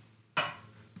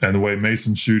the way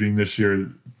Mason's shooting this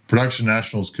year, production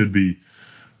nationals could be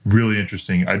really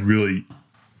interesting. I really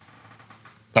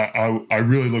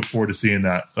look forward to seeing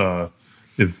that.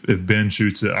 If Ben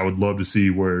shoots it, I would love to see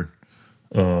where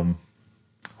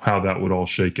how that would all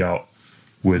shake out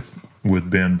with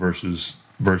Ben versus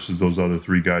those other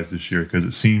three guys this year, because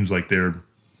it seems like they're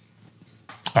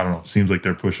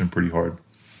pushing pretty hard.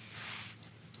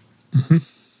 Mm-hmm.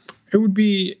 It would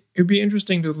be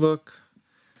interesting to look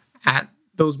at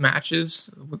those matches.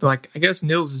 Like, I guess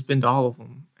Nils has been to all of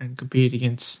them and competed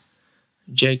against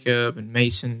Jacob and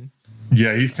Mason.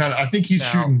 Yeah, I think he's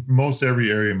shooting most every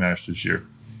area match this year.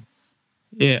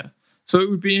 Yeah. So it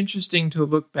would be interesting to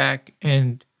look back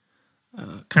and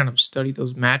kind of study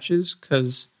those matches,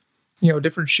 because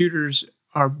different shooters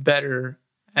are better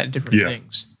at different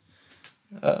things.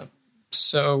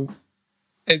 So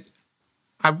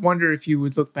I wonder if you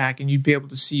would look back and you'd be able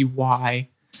to see why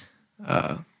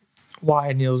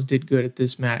why Niels did good at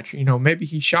this match. You know, maybe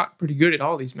he shot pretty good at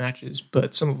all these matches,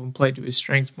 but some of them played to his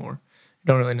strengths more. I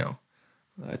don't really know.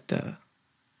 But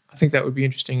I think that would be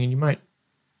interesting, and you might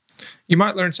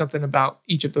learn something about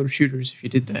each of those shooters if you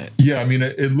did that. Yeah, I mean,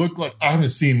 it looked like I haven't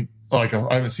seen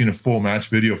a full match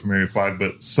video from Area 5,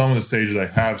 but some of the stages I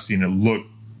have seen, it looked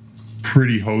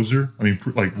pretty hoser. I mean,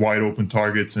 like wide open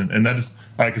targets, and that is,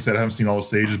 like I said, I haven't seen all the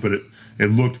stages, but it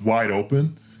looked wide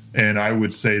open, and I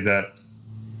would say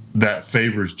that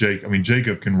favors Jake. I mean,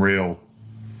 Jacob can rail.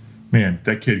 Man,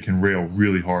 that kid can rail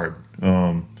really hard.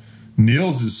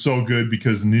 Niels is so good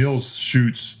because Niels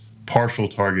shoots partial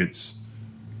targets.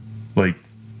 Like,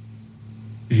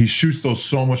 he shoots those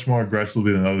so much more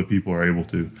aggressively than other people are able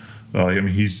to. I mean,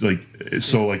 he's like,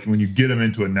 so like when you get him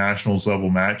into a nationals level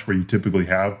match where you typically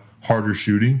have harder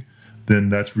shooting, then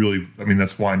that's really, I mean,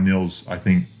 that's why Niels, I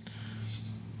think,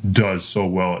 does so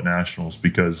well at nationals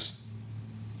because,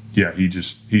 yeah,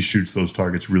 he shoots those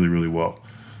targets really, really well.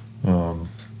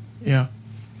 Yeah.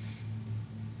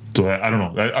 So I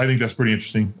don't know. I think that's pretty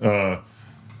interesting.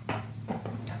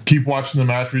 Keep watching the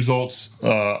match results.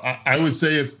 I would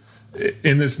say if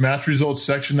in this match results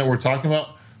section that we're talking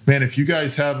about, man, if you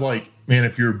guys have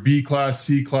if you're B class,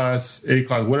 C class, A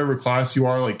class, whatever class you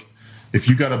are, like if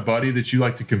you got a buddy that you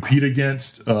like to compete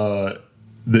against that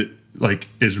like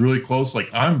is really close, like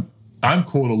I'm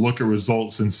cool to look at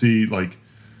results and see like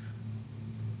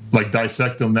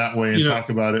dissect them that way and talk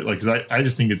about it. Like, 'cause I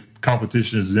just think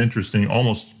competition is interesting,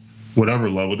 almost whatever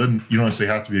level. You don't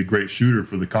necessarily have to be a great shooter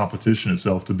for the competition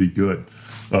itself to be good.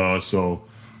 So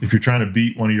if you're trying to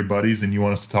beat one of your buddies and you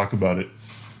want us to talk about it,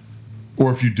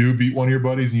 or if you do beat one of your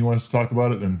buddies and you want us to talk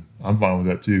about it, then I'm fine with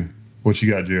that too. What you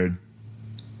got, Jared?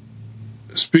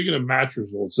 Speaking of match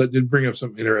results, that did bring up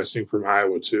something interesting from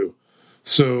Iowa too.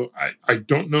 So I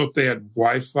don't know if they had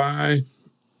Wi-Fi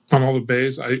on all the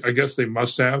bays. I guess they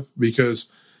must have, because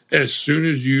as soon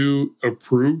as you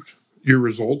approved your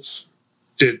results,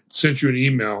 it sent you an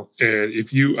email, and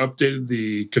if you updated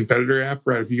the competitor app,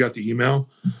 right, if you got the email,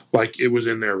 like it was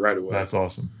in there right away. That's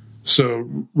awesome.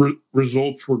 So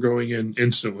results were going in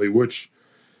instantly, which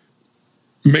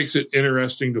makes it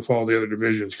interesting to follow the other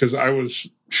divisions, because I was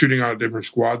shooting on a different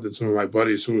squad than some of my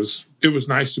buddies. So it was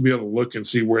nice to be able to look and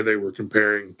see where they were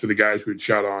comparing to the guys who had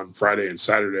shot on Friday and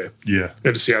Saturday. Yeah.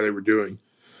 And to see how they were doing,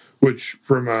 which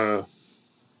from a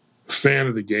fan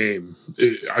of the game,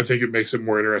 I think it makes it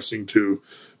more interesting to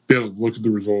be able to look at the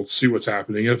results, see what's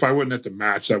happening. And if I wasn't at the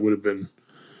match, that would have been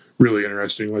really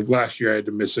interesting. Like last year I had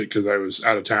to miss it because I was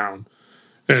out of town,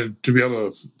 and to be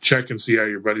able to check and see how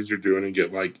your buddies are doing and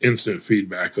get like instant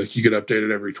feedback, like you get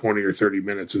updated every 20 or 30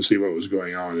 minutes and see what was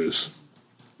going on,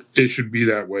 it should be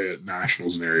that way at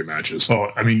nationals and area matches.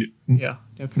 Oh, I mean, yeah,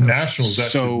 definitely. Nationals,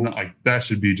 that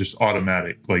should be just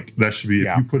automatic. Like that should be,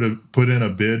 if you put in a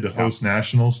bid to host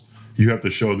nationals, you have to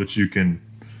show that you can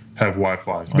have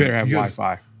Wi-Fi. You better have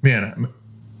Wi-Fi. Man.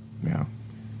 Yeah.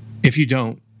 If you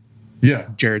don't,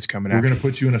 Jared's coming We're going to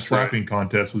put you in a slapping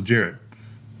contest with Jared.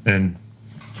 And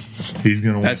he's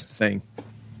going to win. That's the thing.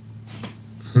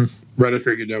 Right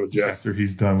after you get done with Jeff. After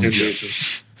he's done with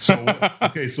Jason. So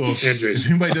if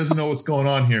anybody doesn't know what's going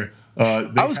on here,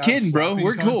 I was kidding, bro.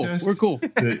 We're cool. We're cool.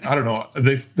 I don't know.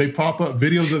 They pop up,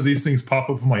 videos of these things pop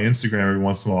up on my Instagram every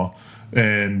once in a while.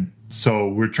 And so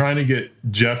we're trying to get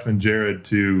Jeff and Jared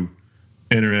to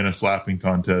enter in a slapping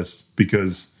contest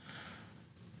because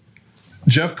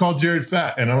Jeff called Jared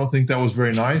fat, and I don't think that was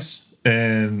very nice.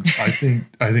 And I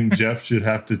think Jeff should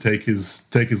have to take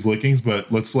his lickings,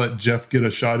 but let's let Jeff get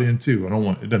a shot in too.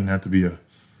 It doesn't have to be a.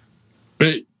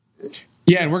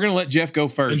 Yeah, and we're gonna let Jeff go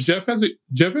first. And Jeff has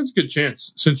a good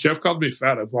chance. Since Jeff called me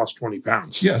fat, I've lost 20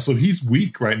 pounds. Yeah, so he's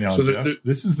weak right now, so Jeff.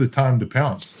 This is the time to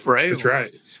pounce. Frail. That's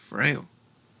right. He's frail.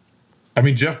 I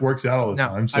mean, Jeff works out all the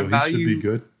time, so he should be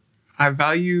good. I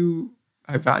value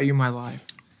my life.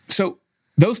 So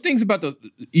those things about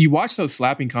you watch those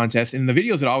slapping contests, and the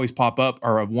videos that always pop up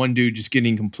are of one dude just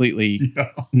getting completely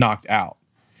knocked out,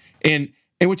 and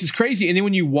which is crazy. And then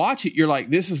when you watch it, you're like,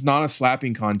 this is not a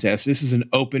slapping contest. This is an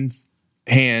open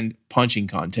hand punching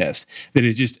contest that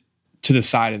is just to the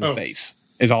side of the face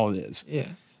is all it is. Yeah,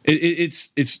 it's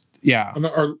yeah.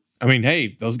 I mean,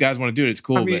 hey, those guys want to do it. It's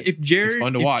cool. I mean, but it's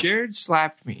fun to watch. If Jared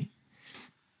slapped me,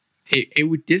 it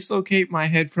would dislocate my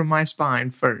head from my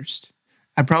spine first.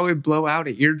 I'd probably blow out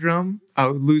an eardrum. I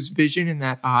would lose vision in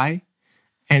that eye,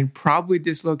 and probably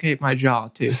dislocate my jaw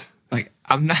too. Like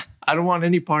I don't want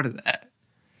any part of that.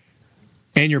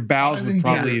 And your bowels would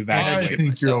probably evacuate. I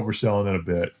think you're overselling it a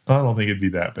bit. I don't think it'd be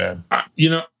that bad.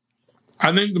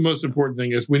 I think the most important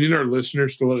thing is we need our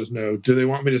listeners to let us know, do they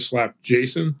want me to slap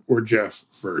Jason or Jeff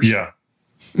first? Yeah.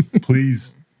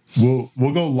 Please We'll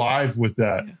go live with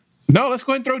that. No, let's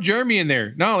go ahead and throw Jeremy in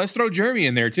there. No, let's throw Jeremy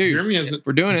in there too. Jeremy hasn't.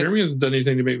 We're doing it. Jeremy hasn't done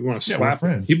anything to make me want to Yeah, slap we're him.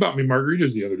 friends. He bought me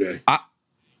margaritas the other day.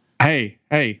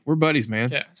 Hey, we're buddies,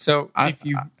 man. Yeah. So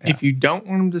if you don't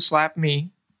want him to slap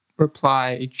me,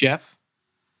 reply Jeff,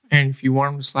 and if you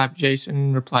want him to slap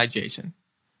Jason, reply Jason.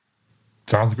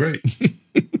 Sounds great.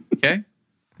 Okay,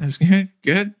 that's good.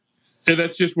 Good. And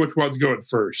that's just which one's going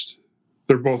first.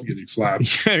 They're both getting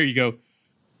slapped. There you go.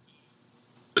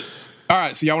 All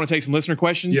right, so y'all want to take some listener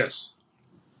questions? Yes.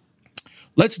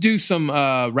 Let's do some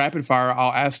rapid fire.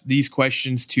 I'll ask these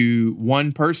questions to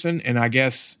one person, and I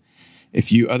guess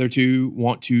if you other two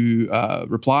want to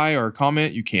reply or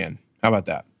comment, you can. How about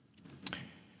that?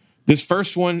 This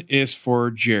first one is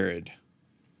for Jared.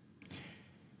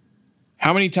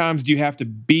 How many times do you have to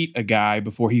beat a guy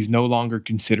before he's no longer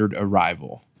considered a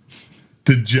rival?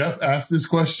 Did Jeff ask this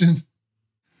question?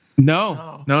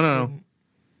 No.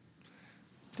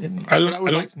 I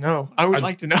would like to know. I would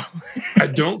like to know. I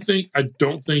don't think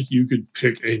you could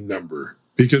pick a number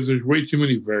because there's way too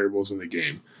many variables in the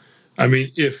game. I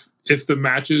mean, if the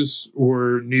matches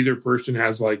where neither person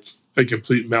has like a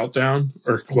complete meltdown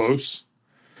or close,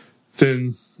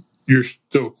 then you're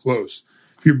still close.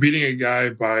 If you're beating a guy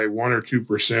by 1 or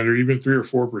 2% or even 3 or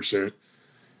 4%,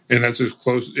 and that's as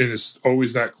close and it's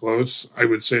always that close, I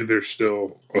would say there's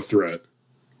still a threat.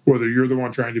 Whether you're the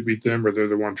one trying to beat them or they're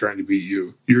the one trying to beat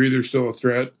you, you're either still a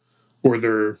threat or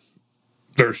they're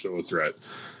still a threat.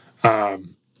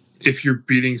 If you're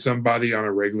beating somebody on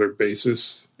a regular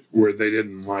basis where they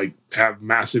didn't like have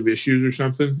massive issues or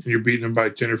something, and you're beating them by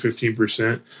 10 or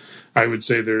 15%, I would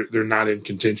say they're not in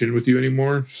contention with you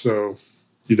anymore. So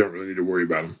you don't really need to worry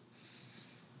about them.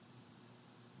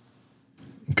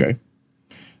 Okay.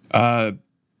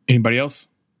 Anybody else?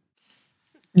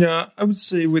 Yeah, I would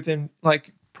say within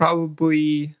like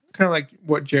probably kind of like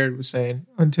what Jared was saying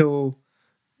until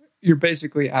you're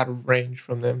basically out of range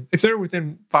from them. If they're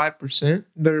within 5%,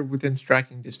 they're within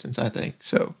striking distance, I think.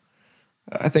 So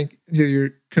I think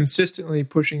you're consistently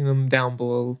pushing them down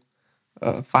below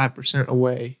 5%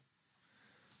 away.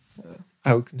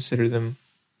 I would consider them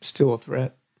still a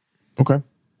threat. Okay.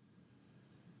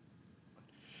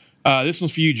 This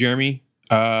one's for you, Jeremy.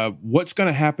 What's going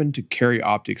to happen to Carry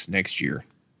Optics next year?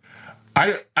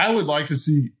 I would like to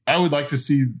see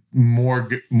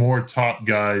more top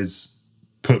guys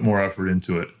put more effort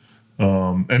into it.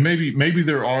 And maybe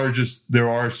there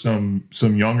are some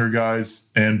younger guys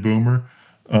and Boomer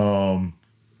that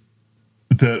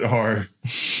are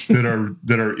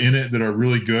in it that are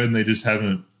really good, and they just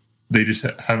haven't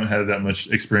had that much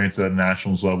experience at a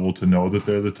nationals level to know that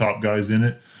they're the top guys in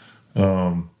it.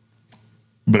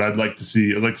 But I'd like to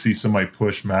see somebody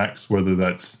push Max, whether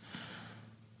that's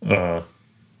I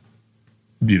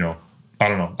don't know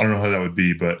how that would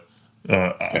be, but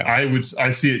I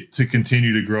see it to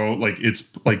continue to grow. Like it's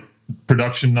like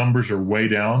production numbers are way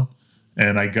down,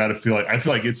 and I feel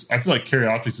like Carry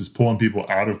Optics is pulling people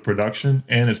out of production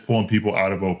and it's pulling people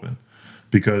out of open,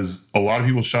 because a lot of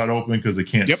people shot open because they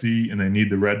can't see and they need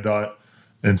the red dot.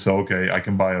 And so, okay, I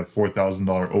can buy a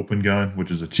 $4,000 open gun, which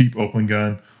is a cheap open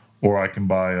gun, or I can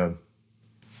buy a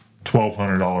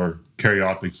 $1,200 Carry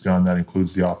Optics gun that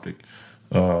includes the optic,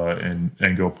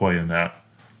 and go play in that.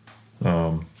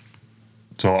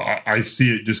 So I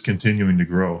see it just continuing to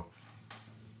grow.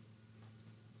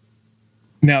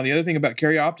 Now, the other thing about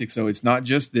Carry Optics, though, it's not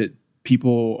just that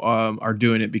people are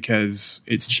doing it because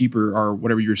it's cheaper or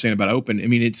whatever you were saying about open. I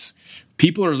mean, it's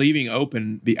people are leaving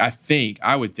open.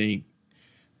 I would think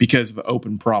because of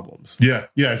open problems. Yeah,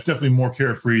 it's definitely more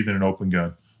carefree than an open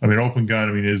gun. I mean, open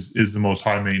gun, is the most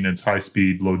high maintenance, high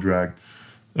speed, low drag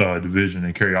division,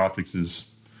 and Carry Optics is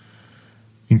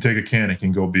you can take a Canic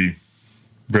and go be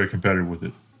very competitive with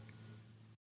it.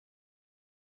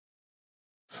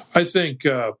 I think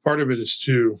part of it is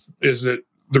that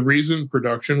the reason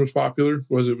production was popular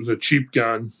was it was a cheap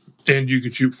gun and you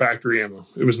could shoot factory ammo.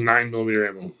 It was 9mm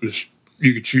ammo.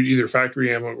 You could shoot either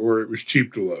factory ammo or it was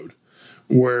cheap to load.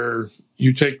 Where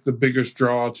you take the biggest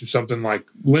draw to something like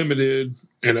limited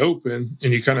and open,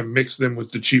 and you kind of mix them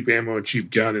with the cheap ammo and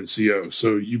cheap gun and CO.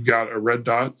 So you've got a red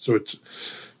dot. So it's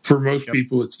for most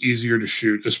people, it's easier to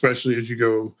shoot, especially as you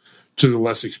go to the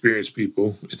less experienced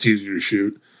people. It's easier to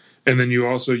shoot. And then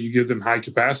you give them high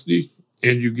capacity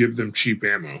and you give them cheap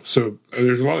ammo. So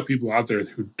there's a lot of people out there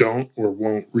who don't or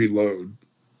won't reload,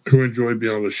 who enjoy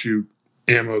being able to shoot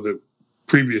ammo that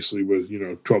previously was,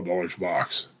 $12 a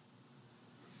box.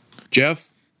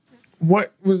 Jeff?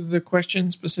 What was the question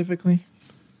specifically?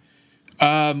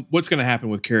 What's going to happen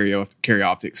with Carry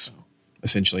Optics,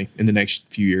 essentially, in the next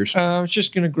few years? It's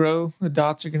just going to grow. The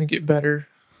dots are going to get better.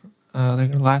 They're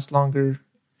going to last longer.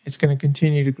 It's going to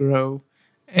continue to grow.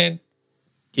 And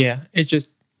yeah, it's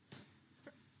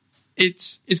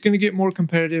going to get more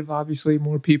competitive. Obviously,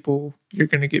 more people. You're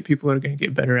going to get people that are going to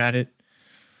get better at it.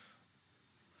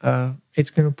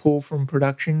 It's going to pull from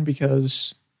production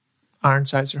because iron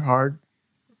sights are hard,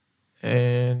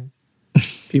 and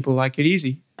people like it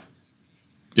easy.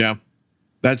 Yeah,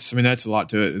 that's a lot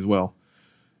to it as well,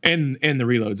 and the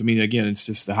reloads. I mean, again, it's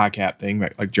just the high cap thing,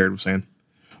 like Jared was saying.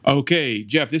 Okay,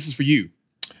 Jeff, this is for you.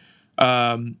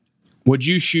 Would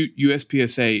you shoot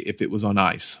USPSA if it was on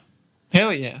ice?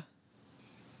 Hell yeah.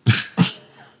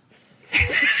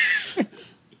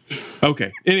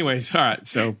 Okay. Anyways, all right.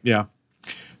 So yeah,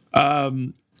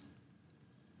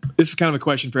 this is kind of a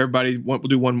question for everybody. We'll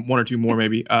do one or two more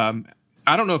maybe.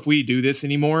 I don't know if we do this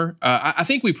anymore. I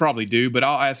think we probably do, but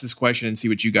I'll ask this question and see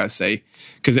what you guys say.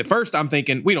 Because at first I'm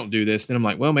thinking we don't do this. Then I'm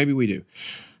like, well, maybe we do.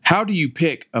 How do you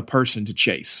pick a person to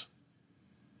chase?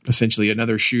 Essentially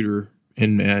another shooter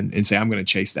and say, I'm going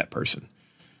to chase that person.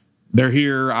 They're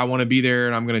here. I want to be there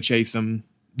and I'm going to chase them.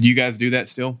 Do you guys do that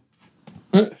still?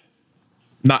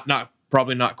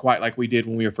 Probably not quite like we did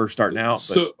when we were first starting out.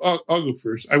 But. So I'll go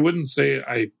first. I wouldn't say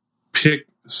I pick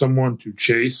someone to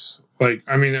chase. Like,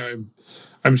 I mean,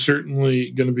 I'm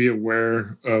certainly going to be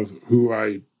aware of who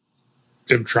I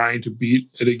am trying to beat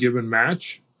at a given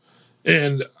match.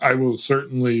 And I will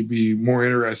certainly be more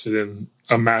interested in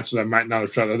a match that I might not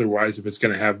have shot otherwise if it's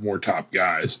going to have more top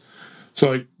guys.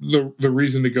 So, like, the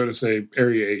reason to go to, say,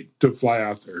 Area 8 to fly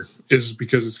out there is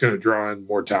because it's going to draw in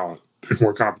more talent. There's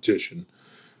more competition.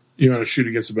 You want to shoot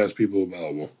against the best people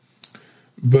available.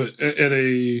 But at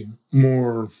a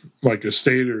more like a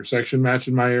state or section match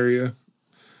in my area,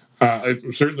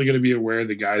 I'm certainly going to be aware of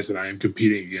the guys that I am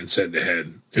competing against head to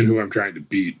head and who I'm trying to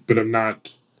beat. But I'm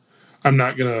not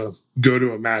going to go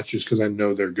to a match just because I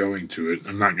know they're going to it.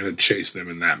 I'm not going to chase them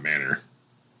in that manner.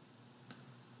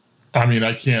 I mean,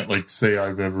 I can't like say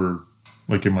I've ever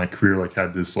like in my career like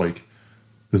had this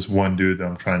one dude that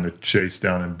I'm trying to chase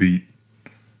down and beat.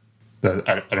 That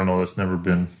I don't know. That's never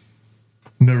been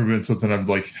something I've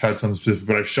like had something specific.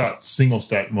 But I've shot single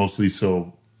stack mostly,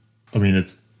 so I mean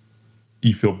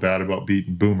you feel bad about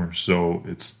beating boomers, so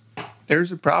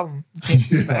there's a problem. You can't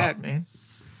feel bad, man.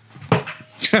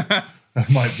 That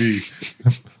might be.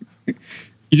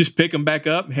 You just pick them back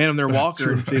up, hand them their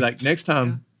walker, and be like, next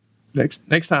time.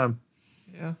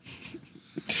 Yeah.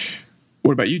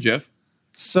 What about you, Jeff?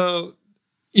 So,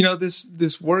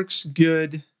 this works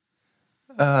good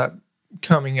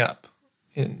coming up.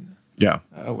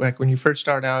 Like when you first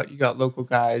start out, you got local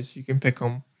guys, you can pick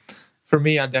them. For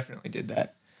me, I definitely did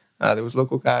that. There was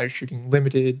local guys shooting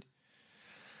limited,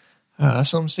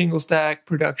 some single stack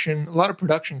production, a lot of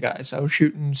production guys. I was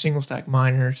shooting single stack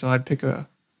minor, so I'd pick a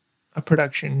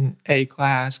production A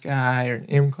class guy or an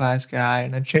M class guy,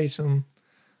 and I'd chase them.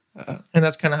 And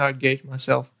that's kind of how I'd gauge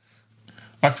myself.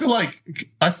 I feel like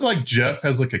Jeff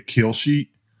has like a kill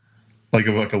sheet, like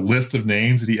a list of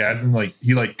names that he adds in. Like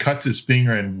he like cuts his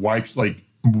finger and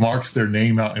marks their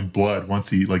name out in blood once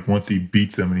he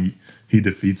beats them and he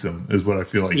defeats them is what I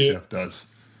feel like Jeff does.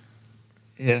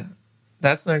 Yeah.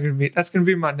 That's gonna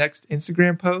be my next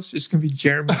Instagram post. It's gonna be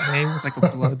Jeremy's name with like a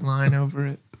bloodline over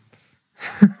it.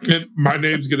 And my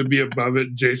name's gonna be above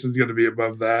it. Jason's gonna be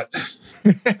above that.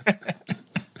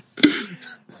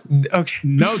 Okay.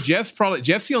 No, Jeff's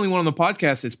the only one on the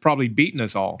podcast that's probably beaten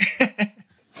us all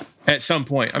at some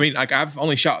point. I mean, like I've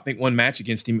only shot I think one match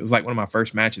against him. It was like one of my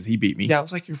first matches. He beat me. Yeah, it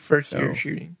was like your first year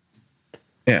shooting.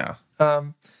 Yeah.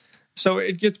 So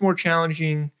it gets more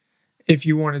challenging if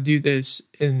you want to do this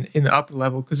in the upper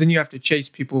level, because then you have to chase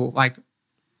people like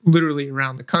literally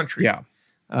around the country. Yeah.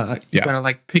 You gotta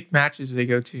like pick matches they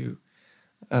go to.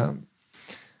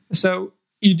 So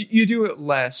you do it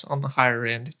less on the higher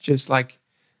end, just like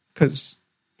because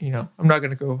I'm not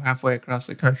gonna go halfway across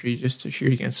the country just to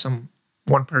shoot against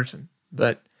one person,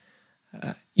 but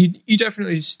you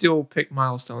definitely still pick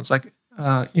milestones. Like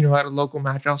at a local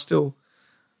match, I'll still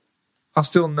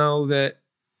know that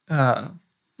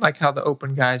like how the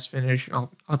open guys finish.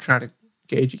 I'll try to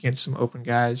gauge against some open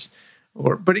guys.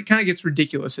 But it kind of gets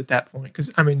ridiculous at that point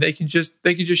because I mean they can just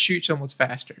shoot so much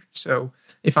faster. So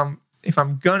if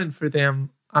I'm gunning for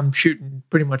them, I'm shooting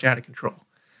pretty much out of control.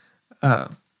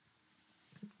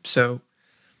 So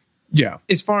yeah,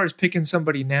 as far as picking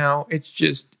somebody now, it's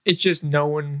just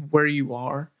knowing where you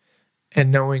are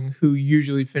and knowing who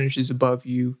usually finishes above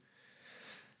you,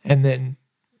 and then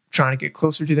trying to get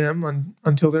closer to them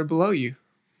until they're below you.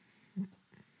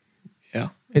 Yeah,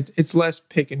 it's less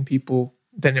picking people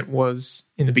than it was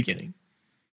in the beginning.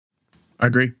 I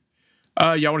agree.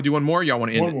 Y'all want to do one more? Y'all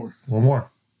want to end One more. One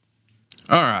more.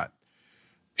 All right.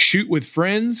 Shoot with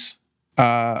friends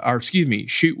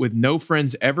shoot with no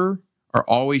friends ever, or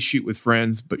always shoot with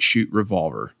friends but shoot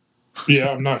revolver? Yeah,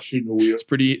 I'm not shooting a wheel.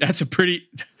 That's a pretty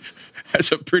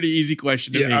easy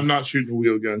question to me. Yeah, I'm not shooting a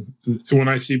wheel gun. When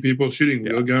I see people shooting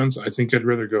wheel guns, I think I'd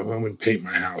rather go home and paint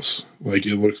my house. Like,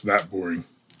 it looks that boring.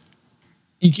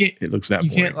 You can't. It looks that You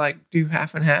boring. can't like do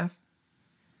half and half.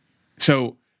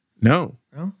 So no.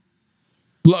 No.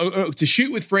 To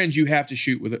shoot with friends, you have to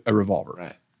shoot with a revolver.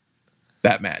 Right.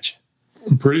 That match.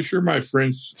 I'm pretty sure my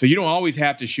friends. So you don't always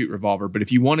have to shoot revolver, but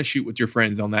if you want to shoot with your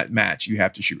friends on that match, you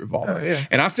have to shoot revolver. Oh, yeah.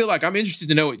 And I feel like I'm interested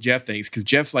to know what Jeff thinks, because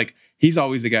Jeff's like, he's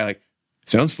always the guy like,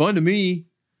 sounds fun to me.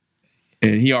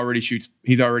 And he already shoots.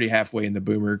 He's already halfway in the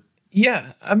boomer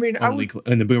Yeah, I mean,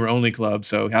 in the boomer only club.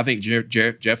 So I think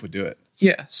Jeff would do it.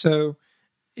 Yeah, so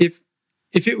if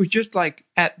it was just like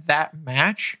at that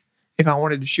match, if I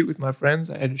wanted to shoot with my friends,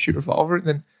 I had to shoot revolver,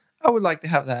 then I would like to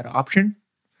have that option.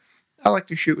 I like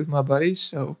to shoot with my buddies,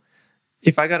 so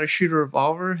if I got to shoot a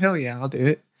revolver, hell yeah, I'll do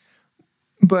it.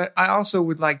 But I also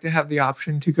would like to have the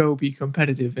option to go be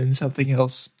competitive in something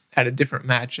else at a different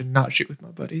match and not shoot with my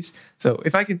buddies. So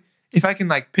if I can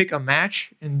like pick a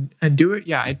match and do it,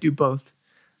 yeah, I'd do both.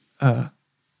 I'm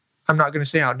not going to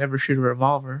say I'll never shoot a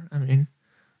revolver. I mean,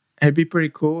 it'd be pretty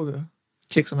cool to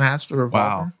kick some ass with a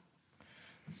revolver. Wow.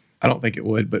 I don't think it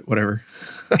would, but whatever.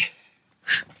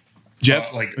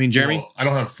 Jeff, Jeremy? Well, I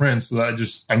don't have friends, so I'm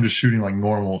just shooting like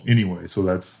normal anyway. So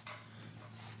that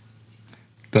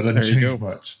doesn't There you change go.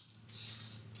 much.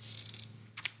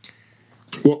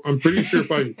 Well, I'm pretty sure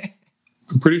if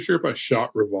I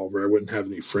shot revolver, I wouldn't have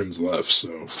any friends left.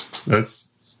 So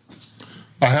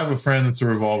I have a friend that's a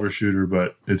revolver shooter,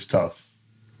 but it's tough.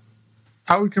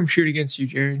 I would come shoot against you,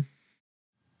 Jared.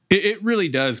 It really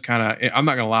does kind of. I'm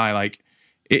not gonna lie. Like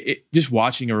it just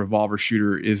watching a revolver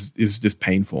shooter is just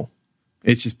painful.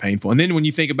 It's just painful. And then when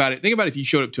you think about it if you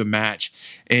showed up to a match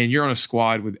and you're on a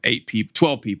squad with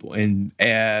 12 people, and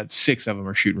 6 of them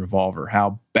are shooting revolver,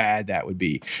 how bad that would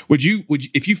be. Would you,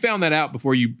 if you found that out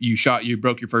before you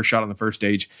broke your first shot on the first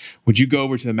stage, would you go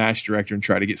over to the match director and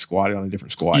try to get squatted on a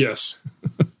different squad? yes.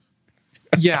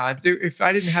 Yeah, if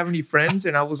I didn't have any friends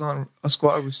and I was on a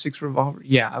squad with 6 revolvers,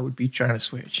 yeah, I would be trying to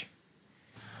switch.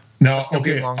 Now, gonna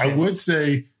be a okay, long I day. would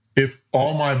say if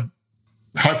all my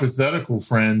hypothetical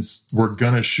friends were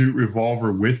going to shoot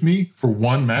revolver with me for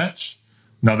one match,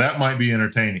 now that might be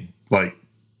entertaining. Like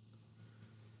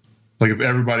if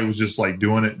everybody was just like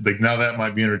doing it, like now that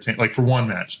might be entertaining. Like for one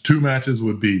match, 2 matches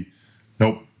would be,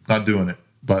 nope, not doing it.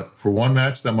 But for one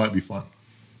match, that might be fun.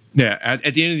 Yeah. At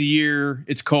the end of the year,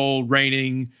 it's cold,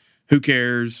 raining. Who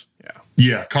cares? Yeah.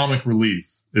 Yeah, comic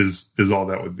relief is all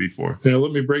that would be for. Now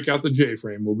let me break out the J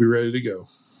frame. We'll be ready to go.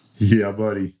 Yeah,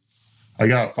 buddy. I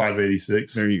got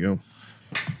 586. There you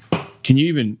go. Can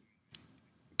you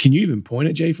even point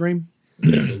at J-frame?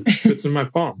 It fits in my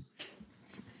palm.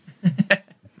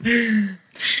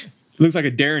 Looks like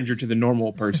a Derringer to the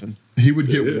normal person. He would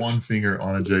It get is. one finger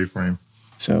on a J frame.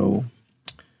 So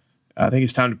I think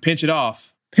it's time to pinch it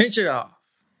off. Pinch it off.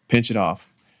 Pinch it off.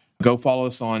 Go follow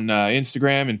us on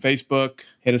Instagram and Facebook.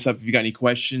 Hit us up if you got any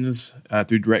questions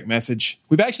through direct message.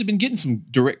 We've actually been getting some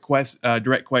direct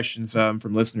questions from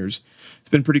listeners. It's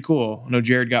been pretty cool. I know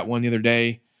Jared got one the other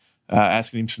day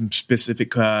asking him some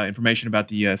specific information about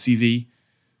the CZ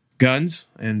guns.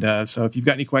 And so if you've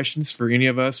got any questions for any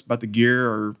of us about the gear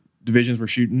or divisions we're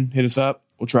shooting, hit us up.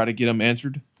 We'll try to get them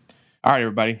answered. All right,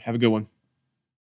 everybody. Have a good one.